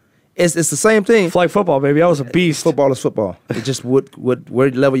before. It's the same thing. Flag football, baby. I was a beast. Football is football. It's just what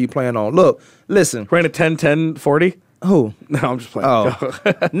level you playing on. Look, listen. Ran a 10-10-40? Who? No, I'm just playing.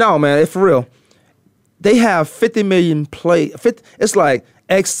 Oh. No, man, it's for real. They have 50 million play. It's like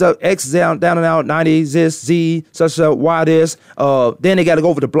X down and out, 90, this, Z, such a Y this. Then they got to go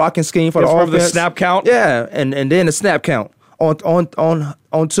over the blocking scheme for the offense. The snap count? Yeah, and then the snap count on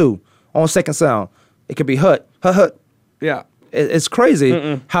two, on second sound. It could be hut. Yeah. It's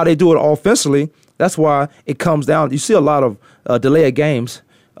crazy how they do it offensively. That's why it comes down. You see a lot of delay of games.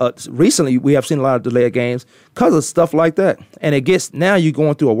 Recently, we have seen a lot of delay of games because of stuff like that. And now you're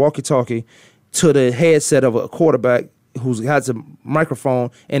going through a walkie-talkie to the headset of a quarterback who has a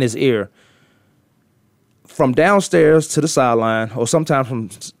microphone in his ear. From downstairs to the sideline, or sometimes from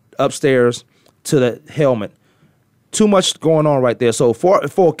upstairs to the helmet. Too much going on right there. So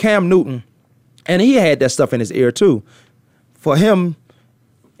for Cam Newton, and he had that stuff in his ear too. For him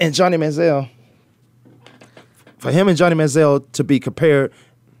and Johnny Manziel to be compared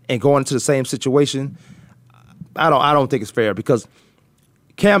and go into the same situation, I don't think it's fair because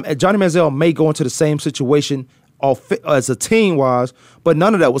Johnny Manziel may go into the same situation as a team wise, but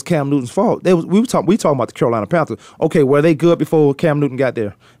none of that was Cam Newton's fault. We talking about the Carolina Panthers. Okay, were they good before Cam Newton got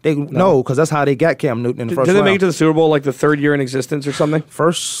there? No, because that's how they got Cam Newton in the first round. Did they make it to the Super Bowl like the third year in existence or something?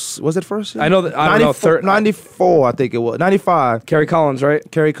 Was it first year? I know that. I don't know. 94, I think it was. 95. Kerry Collins, right?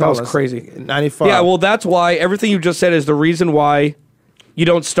 Kerry Collins. That was crazy. 95. Yeah, well, that's why everything you just said is the reason why you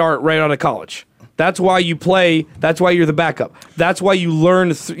don't start right out of college. That's why you play. That's why you're the backup. That's why you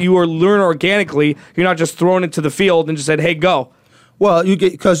learn. You learn organically. You're not just thrown into the field and just said, "Hey, go." Well, you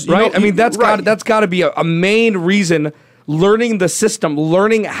get because right. I mean, that's got to be a main reason. Learning the system,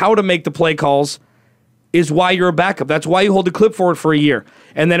 learning how to make the play calls, is why you're a backup. That's why you hold the clipboard for a year.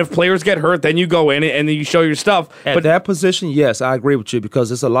 And then if players get hurt, then you go in and then you show your stuff. But that position, yes, I agree with you because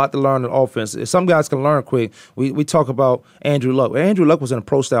it's a lot to learn in offense. Some guys can learn quick. We talk about Andrew Luck. Andrew Luck was in a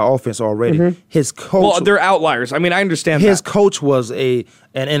pro-style offense already. Mm-hmm. His coach... Well, they're outliers. I mean, I understand his coach was an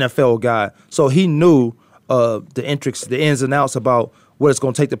NFL guy, so he knew the ins and outs about what it's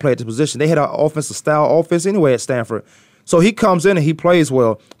going to take to play at this position. They had an offensive style offense anyway at Stanford. So he comes in and he plays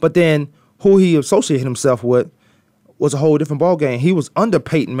well. But then who he associated himself with was a whole different ballgame. He was under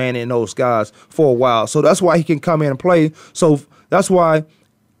Peyton Manning and those guys for a while. So that's why he can come in and play. So that's why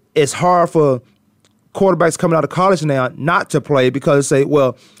it's hard for quarterbacks coming out of college now not to play because they say,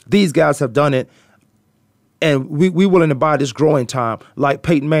 well, these guys have done it, and we willing to buy this growing time like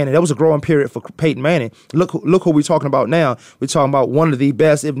Peyton Manning. That was a growing period for Peyton Manning. Look who we're talking about now. We're talking about one of the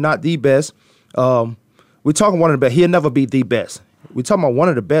best, if not the best. We're talking one of the best. He'll never be the best. We're talking about one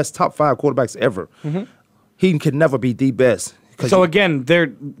of the best top 5 quarterbacks ever. Mm-hmm. He could never be the best. So again,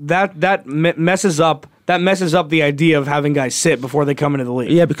 that messes up the idea of having guys sit before they come into the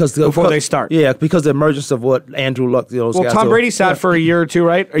league. Yeah, because before they start. Yeah, because the emergence of what Andrew Luck, those guys. Well, Tom Brady sat for a year or two,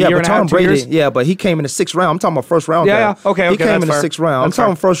 right? Year and a half, 2 years. Yeah, but he came in the 6th round. I'm talking about first round. Yeah, guys. Okay. He came in the 6th round. I'm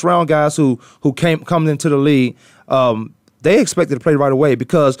talking first round guys who come into the league. They expected to play right away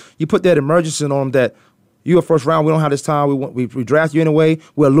because you put that emergence on them that you're a first round. We don't have this time. We draft you anyway.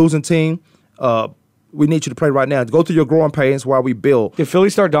 We're a losing team. We need you to play right now. Go through your growing pains while we build. Did Philly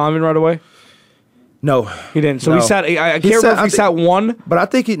start Donovan right away? No, he didn't. So he sat. I can't remember if he sat one. But I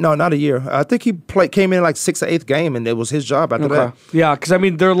think not a year. I think he came in like 6th or 8th game, and it was his job after that. Yeah, because I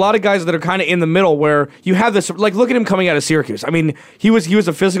mean, there are a lot of guys that are kind of in the middle where you have this. Like, look at him coming out of Syracuse. I mean, he was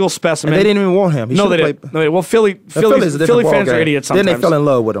a physical specimen. And they didn't even want him. No, they didn't. No, well, Philly fans are idiots sometimes. Then they fell in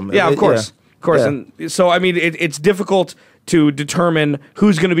love with him. Yeah, of course. Yeah. And so I mean, it's difficult to determine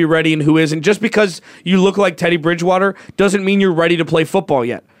who's going to be ready and who isn't. Just because you look like Teddy Bridgewater doesn't mean you're ready to play football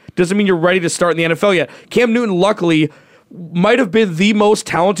yet. Doesn't mean you're ready to start in the NFL yet. Cam Newton, luckily, might have been the most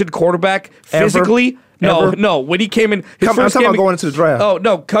talented quarterback physically. Ever? No. When he came in, I'm talking about going into the draft. Oh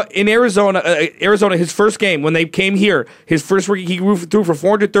no, in Arizona, his first game when they came here, his first rookie, he threw for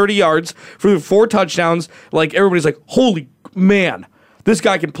 430 yards, threw 4 touchdowns. Like everybody's like, holy man. This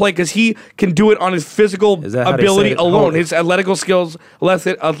guy can play because he can do it on his physical ability alone, his athletic skills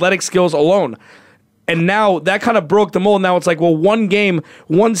alone. And now that kind of broke the mold. Now it's like, well, one game,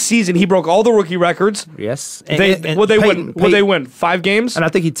 one season, he broke all the rookie records. Yes. Would they win? 5 games? And I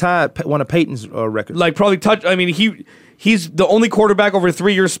think he tied one of Peyton's records. Like probably I mean, he's the only quarterback over a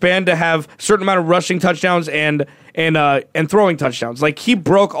 3-year span to have a certain amount of rushing touchdowns and throwing touchdowns. Like he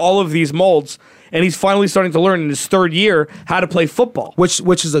broke all of these molds. And he's finally starting to learn in his 3rd year how to play football. Which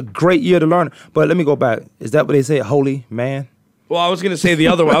is a great year to learn. But let me go back. Is that what they say, holy man? Well, I was going to say the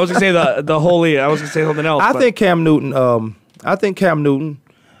other one. I was going to say the holy. I was going to say something else. I think Cam Newton,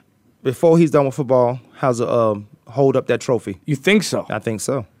 before he's done with football, has to hold up that trophy. You think so? I think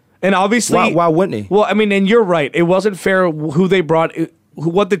so. And obviously, why wouldn't he? Well, I mean, and you're right. It wasn't fair who they brought.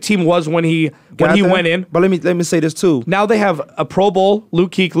 What the team was when he went in. But let me say this too. Now they have a Pro Bowl,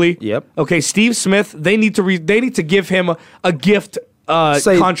 Luke Kuechly. Yep. Okay, Steve Smith. They need to give him a gift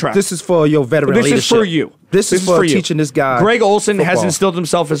contract. This is for your veteran leadership. This is for you. This is for teaching this guy. Greg Olsen football. has instilled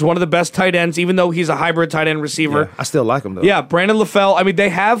himself as one of the best tight ends, even though he's a hybrid tight end receiver. Yeah, I still like him, though. Yeah, Brandon LaFell. I mean, they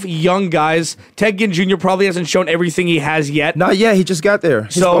have young guys. Ted Ginn Jr. probably hasn't shown everything he has yet. Not yet. He just got there.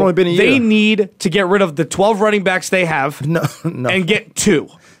 He's only been a year. They need to get rid of the 12 running backs they have and get 2.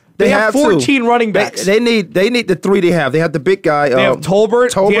 They have 14 running backs. They need the 3 they have. They have the big guy. They have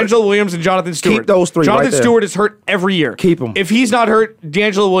Tolbert, D'Angelo Williams, and Jonathan Stewart. Keep those 3 Jonathan right there. Stewart is hurt every year. Keep him. If he's not hurt,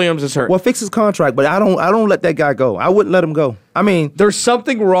 D'Angelo Williams is hurt. Well, fix his contract, but I don't let that guy go. I wouldn't let him go. I mean, there's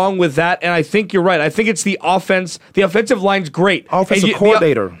something wrong with that, and I think you're right. I think it's the offense. The offensive line's great. Offensive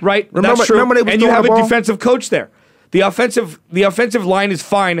coordinator. Right? Remember, that's true. and you have a defensive coach there. The offensive line is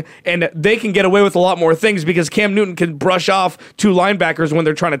fine, and they can get away with a lot more things because Cam Newton can brush off 2 linebackers when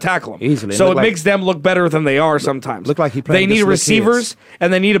they're trying to tackle him. Easily. So it makes them look better than they are sometimes. Look like he played. They need receivers,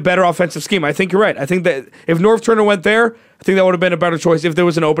 and they need a better offensive scheme. I think you're right. I think that if North Turner went there, I think that would have been a better choice if there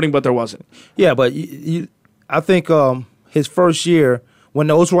was an opening, but there wasn't. Yeah, but I think his first year when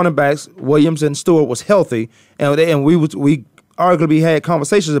those running backs, Williams and Stewart, was healthy, and we arguably had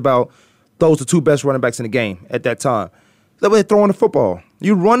conversations about those are the 2 best running backs in the game at that time. They were throwing the football.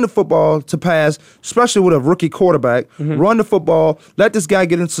 You run the football to pass, especially with a rookie quarterback. Mm-hmm. Run the football. Let this guy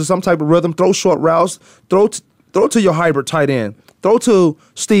get into some type of rhythm. Throw short routes. Throw to your hybrid tight end. Throw to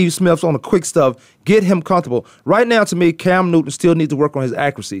Steve Smith on the quick stuff. Get him comfortable. Right now, to me, Cam Newton still needs to work on his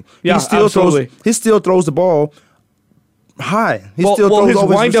accuracy. Yeah, absolutely. He still throws the ball high. He still throws his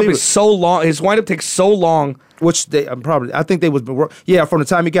over windup his is so long. His windup takes so long. Which I think they was from the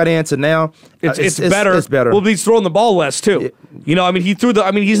time he got in to now. It's better. It's better. Well, he's throwing the ball less too. I mean,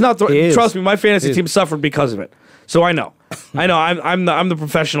 he's not. Trust me, my fantasy team suffered because of it. So I know. I'm the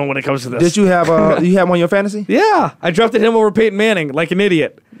professional when it comes to this. Did you have you have one in your fantasy? Yeah, I drafted him over Peyton Manning like an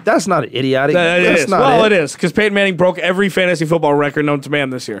idiot. That's not idiotic. It is because Peyton Manning broke every fantasy football record known to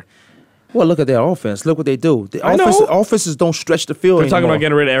man this year. Well, look at their offense. Look what they do. The offenses don't stretch the field. They're talking about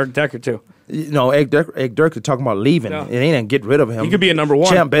getting rid of Eric Decker too. Eric Decker talking about leaving. No. It ain't get rid of him. He could be a number 1.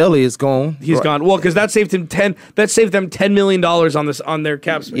 Champ Bailey is gone. He's gone. Well, because that saved them $10 million on their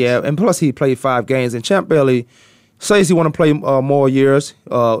cap space. Yeah, and plus he played 5 games. And Champ Bailey says he want to play more years.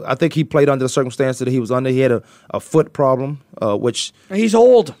 I think he played under the circumstances that he was under. He had a foot problem, which he's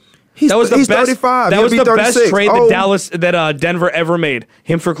old. He's 35. That was the 36. best trade that Denver ever made.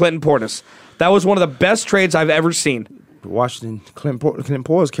 Him for Clinton Portis. That was one of the best trades I've ever seen. Clinton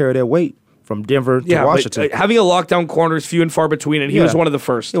Portis carried their weight from Denver to Washington. But, having a lockdown corner is few and far between, and he was one of the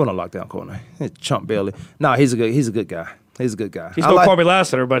first. He wasn't a lockdown corner. Chump Bailey. No, he's a good guy. He's a good guy. He's no Kwamie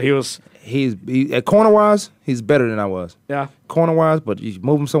Lassiter, but he was. He at corner wise, he's better than I was. Yeah, corner wise, but you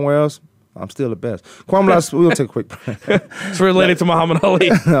move him somewhere else, I'm still the best. Kwamie Lassiter. We'll take a quick break. It's related to Muhammad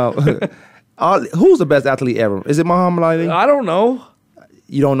Ali. No. Who's the best athlete ever? Is it Muhammad Ali? I don't know.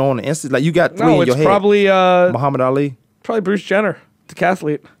 You don't know on the instant? Like you got 3 in your head. No, it's probably Muhammad Ali. Probably Bruce Jenner, the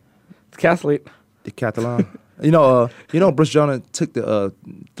decathlete. The Catalan. Bruce Jones took the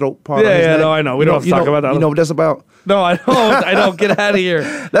throat part. Yeah, of his neck. no, I know. We don't have to talk about that. You know what that's about? No, I don't. I don't. Get out of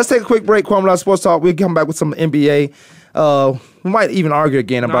here. Let's take a quick break. Kwamie Lassiter Sports Talk. We'll come back with some NBA. We might even argue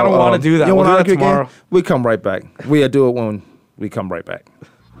again about. I don't want to do that. You We'll want to do argue that tomorrow. again? We'll come right back. We'll do it when we come right back.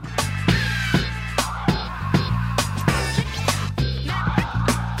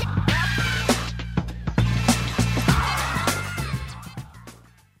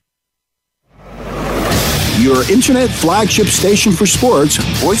 Your internet flagship station for sports,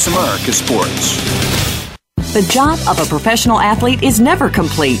 Voice America Sports. The job of a professional athlete is never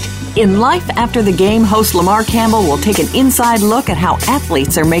complete. In Life After the Game, host Lamar Campbell will take an inside look at how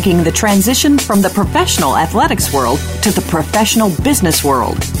athletes are making the transition from the professional athletics world to the professional business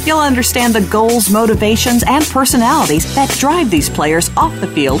world. You'll understand the goals, motivations, and personalities that drive these players off the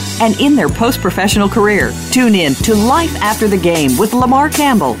field and in their post-professional career. Tune in to Life After the Game with Lamar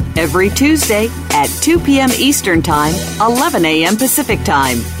Campbell every Tuesday at 2 p.m. Eastern Time, 11 a.m. Pacific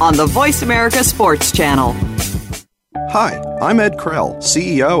Time on the Voice America Sports Channel. Hi, I'm Ed Krell,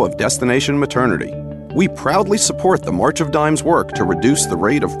 CEO of Destination Maternity. We proudly support the March of Dimes work to reduce the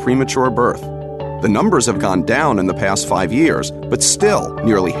rate of premature birth. The numbers have gone down in the past 5 years, but still,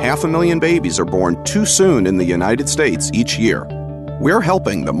 nearly 500,000 babies are born too soon in the United States each year. We're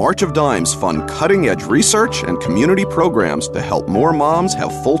helping the March of Dimes fund cutting-edge research and community programs to help more moms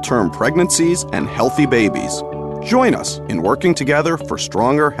have full-term pregnancies and healthy babies. Join us in working together for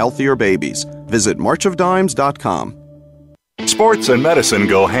stronger, healthier babies. Visit marchofdimes.com. Sports and medicine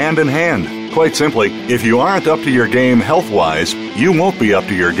go hand in hand. Quite simply, if you aren't up to your game health-wise, you won't be up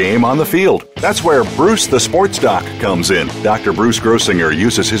to your game on the field. That's where Bruce the Sports Doc comes in. Dr. Bruce Grossinger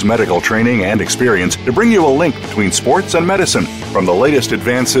uses his medical training and experience to bring you a link between sports and medicine, from the latest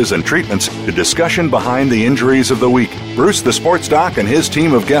advances and treatments to discussion behind the injuries of the week. Bruce the Sports Doc and his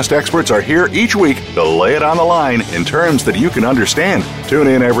team of guest experts are here each week to lay it on the line in terms that you can understand. Tune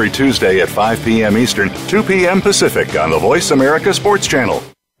in every Tuesday at 5 p.m. Eastern, 2 p.m. Pacific on the Voice America Sports Channel.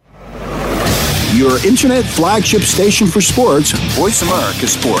 Your internet flagship station for sports, Voice America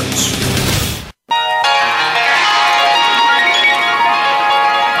Sports.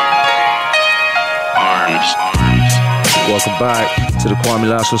 Welcome back to the Kwamie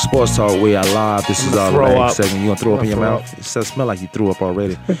Lassiter Sports Talk. We are live. This is our last segment. You gonna throw up in your mouth? It smell like you threw up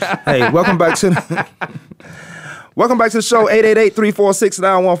already. Hey, welcome back to the show.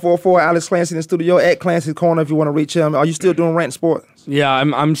 888-346-9144. Alex Clancy in the studio. At Clancy's Corner if you want to reach him. Are you still doing Rant Sports? Yeah,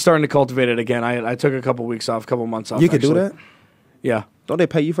 I'm starting to cultivate it again. I took a couple weeks off, a couple months off. You can do that? Yeah. Don't they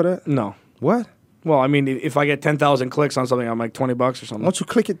pay you for that? No. What? Well, I mean, if I get 10,000 clicks on something, I'm like $20 or something. Won't you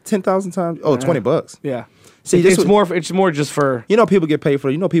click it 10,000 times? Oh, $20. Yeah. See, it's more just for... You know people get paid for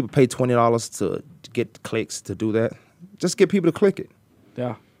it. You know people pay $20 to get clicks to do that. Just get people to click it.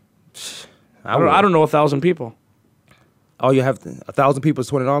 Yeah. I don't know 1,000 people. Oh, you have 1,000 people is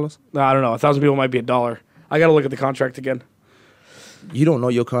 $20? No, I don't know. 1,000 people might be $1. I got to look at the contract again. You don't know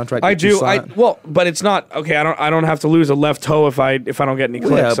your contract. I do. But it's not okay. I don't have to lose a left toe if I don't get any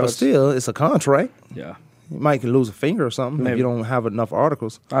clicks. Yeah, so but still, it's a contract. Yeah. You might lose a finger or something if you don't have enough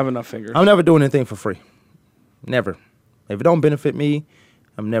articles. I have enough fingers. I'm never doing anything for free. Never. If it don't benefit me,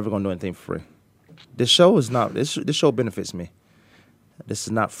 I'm never gonna do anything for free. This show is not. This show benefits me. This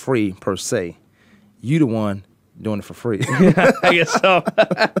is not free per se. You the one doing it for free. I guess so.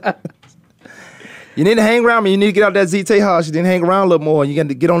 You need to hang around me. You need to get out that ZT house. You need to hang around a little more. You got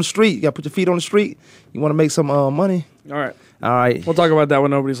to get on the street. You got to put your feet on the street. You want to make some money. All right. All right. We'll talk about that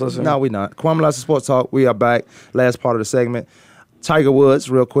when nobody's listening. No, we're not. Kwamie Lassiter Sports Talk. We are back. Last part of the segment. Tiger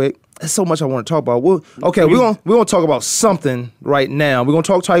Woods, real quick. There's so much I want to talk about. We're gonna talk about something right now. We're gonna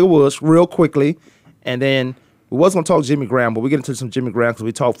talk Tiger Woods real quickly, and then we was gonna talk Jimmy Graham, but we get into some Jimmy Graham because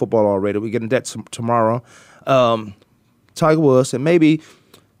we talked football already. We get into that tomorrow. Tiger Woods and maybe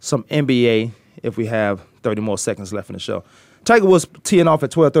some NBA if we have 30 more seconds left in the show. Tiger Woods teeing off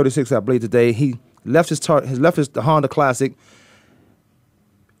at 12:36, I believe today. He left his Honda Classic.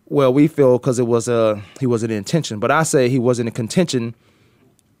 Well, we feel because he wasn't in intention, but I say he wasn't in contention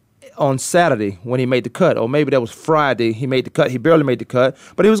on Saturday when he made the cut, or maybe that was Friday he made the cut. He barely made the cut,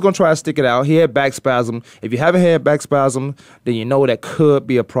 but he was going to try to stick it out. He had back spasm. If you haven't had back spasm, then you know that could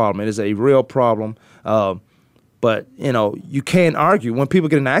be a problem. It is a real problem. But, you can't argue. When people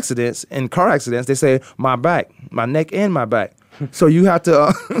get in accidents, in car accidents, they say, my back, my neck and my back. So you have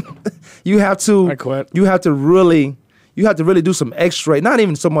to, I quit. You have to really do some x-ray, not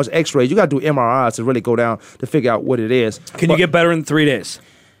even so much x-rays. You got to do MRIs to really go down to figure out what it is. Can you get better in 3 days?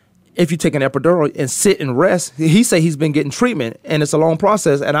 If you take an epidural and sit and rest, he say he's been getting treatment, and it's a long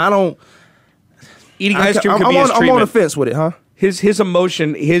process, and I don't... Eating ice cream could be his treatment. I'm on the fence with it, huh? His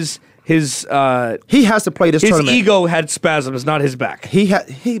emotion, he has to play this his tournament. ego had spasms, not his back.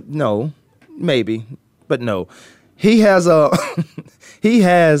 No, maybe, but no. He has he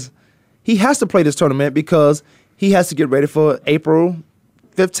has to play this tournament because he has to get ready for April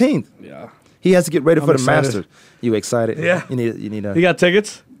 15th. Yeah. He has to get ready for the excited. Masters. You excited? Yeah. You need a. You got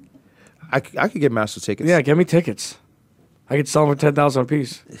tickets? I could get Master tickets. Yeah, get me tickets. I could sell them for $10,000 a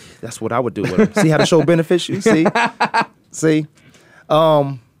piece. That's what I would do with them. See how the show benefits you? See?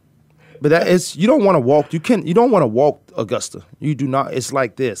 But that is, you don't want to walk. You don't want to walk Augusta. You do not. It's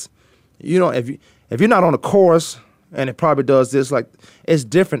like this. You know, if you're not on the course, and it probably does this, like, it's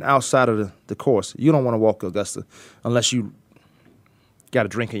different outside of the course. You don't want to walk Augusta unless you got a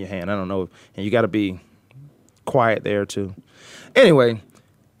drink in your hand. I don't know. And you got to be quiet there, too. Anyway,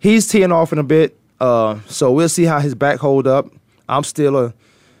 he's teeing off in a bit, so we'll see how his back hold up. I'm still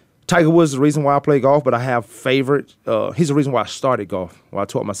Tiger Woods is the reason why I play golf, but I have favorite. He's the reason why I started golf, why I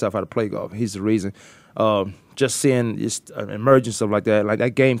taught myself how to play golf. He's the reason. Just seeing just emerging stuff like that. Like,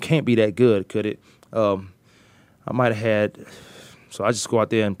 that game can't be that good, could it? I might have had, so I just go out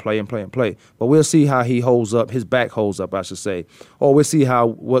there and play and play and play. But we'll see how he holds up, his back holds up, I should say. Or we'll see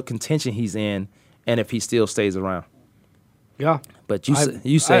what contention he's in and if he still stays around. Yeah. But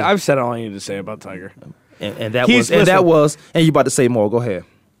you say I've said all I need to say about Tiger. And you about to say more. Go ahead.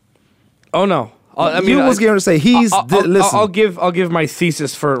 Oh no. You was going to say listen. I'll give my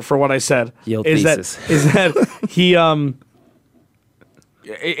thesis for what I said. Your thesis is that he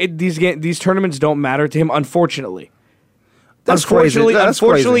these tournaments don't matter to him, unfortunately. That's crazy.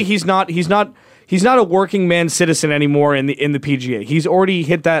 Unfortunately, he's not a working man citizen anymore in the PGA. He's already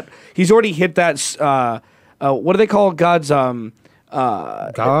hit that. What do they call God's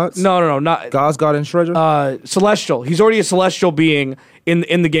gods? No, not God's God and treasure. Celestial. He's already a celestial being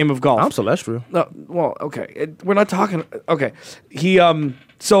in the game of golf. I'm celestial. Well, okay. We're not talking. Okay. He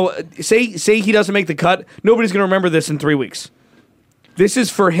So say he doesn't make the cut. Nobody's gonna remember this in 3 weeks. This is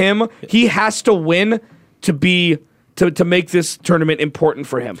for him. He has to win to make this tournament important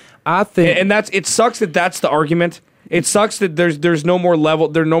for him. I think, and it sucks that that's the argument. It sucks that there's no more level.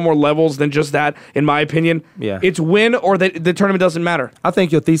 There are no more levels than just that, in my opinion. Yeah, it's win or that the tournament doesn't matter. I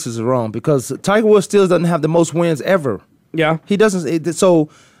think your thesis is wrong because Tiger Woods still doesn't have the most wins ever. Yeah, he doesn't. So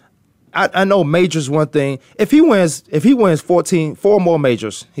I know majors one thing. If he wins 4 more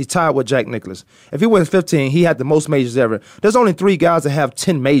majors, he's tied with Jack Nicklaus. If he wins 15, he had the most majors ever. There's only 3 guys that have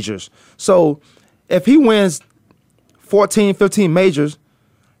 10 majors. So if he wins 14, 15 majors,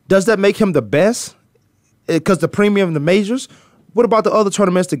 does that make him the best? Because the premium of the majors? What about the other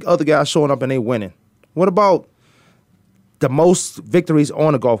tournaments, the other guys showing up and they winning? What about the most victories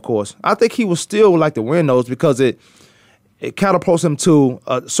on the golf course? I think he would still like to win those because it catapults him to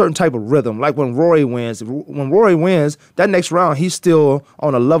a certain type of rhythm. Like when Rory wins, that next round, he's still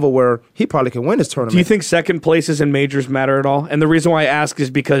on a level where he probably can win this tournament. Do you think second places in majors matter at all? And the reason why I ask is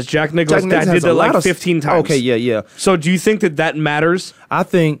because Jack Nicklaus did that like 15 times. Okay, yeah. So do you think that matters? I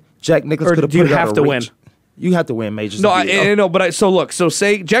think Jack Nicklaus could have put it out of reach. Do you have to win? You have to win majors. No, but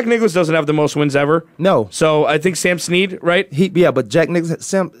say Jack Nicklaus doesn't have the most wins ever. No. So I think Sam Snead, right? But Jack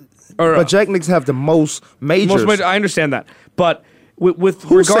Nicklaus, but Jack Nicklaus have the most majors. I understand that, but with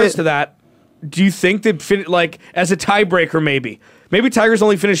regards to that, do you think that as a tiebreaker, maybe Tiger's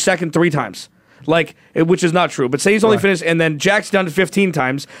only finished second 3 times, which is not true. But say he's only finished, and then Jack's down to 15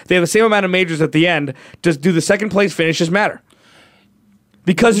 times. They have the same amount of majors at the end. Do the second place finishes matter?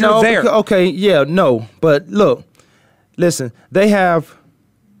 Because you're there. But look, listen, they have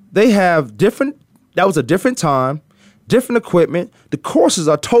different. That was a different time. Different equipment. The courses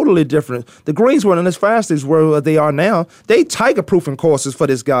are totally different. The greens weren't as fast as where they are now. They Tiger-proofing courses for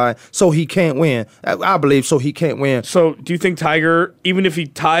this guy so he can't win. I believe so he can't win. So do you think Tiger, even if he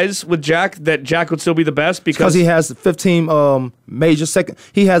ties with Jack, that Jack would still be the best? Because he has 15 major second.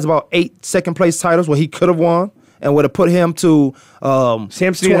 He has about 8 second-place titles where he could have won and would have put him to...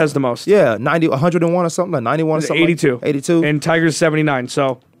 Sam Snead has the most. Yeah, 101 or something, like 91 or something. 82. 82. And Tiger's 79,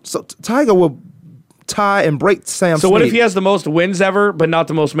 So Tiger will tie and break Sam Snead. So what if he has the most wins ever, but not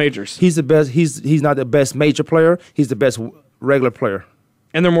the most majors? He's the best. He's not the best major player. He's the best regular player.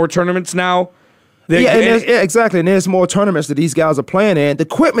 And there are more tournaments now? Exactly. And there's more tournaments that these guys are playing in. The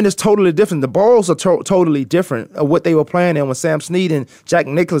equipment is totally different. The balls are totally different of what they were playing in with Sam Snead and Jack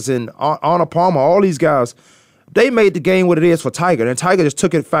Nicklaus and Arnold Palmer, all these guys. They made the game what it is for Tiger, and Tiger just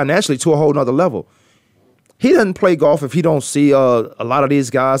took it financially to a whole nother level. He doesn't play golf if he don't see a lot of these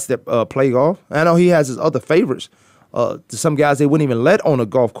guys that play golf. I know he has his other favorites. Some guys they wouldn't even let on a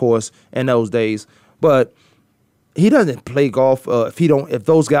golf course in those days. But he doesn't play golf if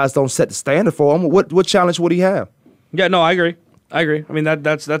those guys don't set the standard for him. What challenge would he have? Yeah, no, I agree. I agree. I mean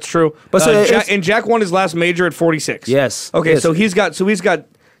that's true. But Jack won his last major at 46. Yes. Okay, yes. so he's got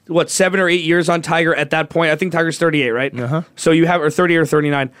what 7 or 8 years on Tiger at that point. I think Tiger's 38, right? Uh-huh. So you have or 30 or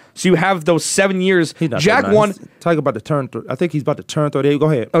 39. So you have those 7 years. Jack won. Tiger about to turn. I think he's about to turn 38. Go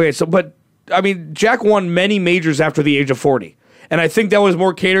ahead. Okay, so but I mean Jack won many majors after the age of 40. And I think that was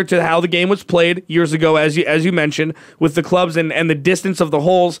more catered to how the game was played years ago, as you mentioned, with the clubs and the distance of the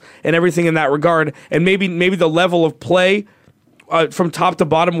holes and everything in that regard. And maybe the level of play from top to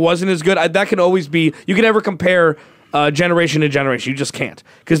bottom wasn't as good. That can always be. You can never compare generation to generation. You just can't,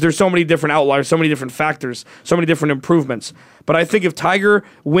 because there's so many different outliers, so many different factors, so many different improvements. But I think if Tiger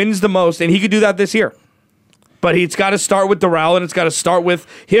wins the most, and he could do that this year. But it's got to start with Doral, and it's got to start with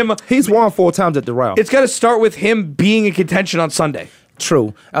him. He's won 4 times at Doral. It's got to start with him being in contention on Sunday.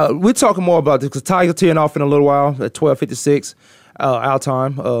 True. We're talking more about this because Tiger teeing off in a little while at 12:56 our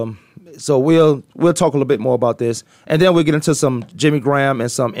time. So we'll talk a little bit more about this, and then we'll get into some Jimmy Graham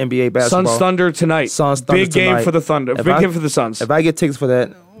and some NBA basketball. Suns Thunder tonight. Big game for the Thunder. Big game for the Suns. If I get tickets for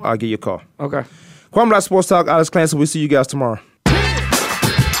that, I'll give you a call. Okay. Kwamie Sports Talk, Alex Clancy. We'll see you guys tomorrow.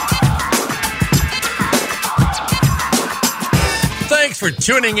 Thanks for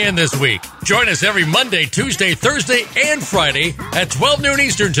tuning in this week. Join us every Monday, Tuesday, Thursday, and Friday at 12 noon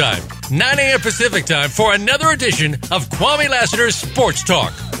Eastern Time, 9 a.m. Pacific Time for another edition of Kwamie Lassiters Sports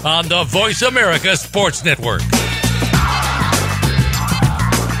Talk on the Voice America Sports Network.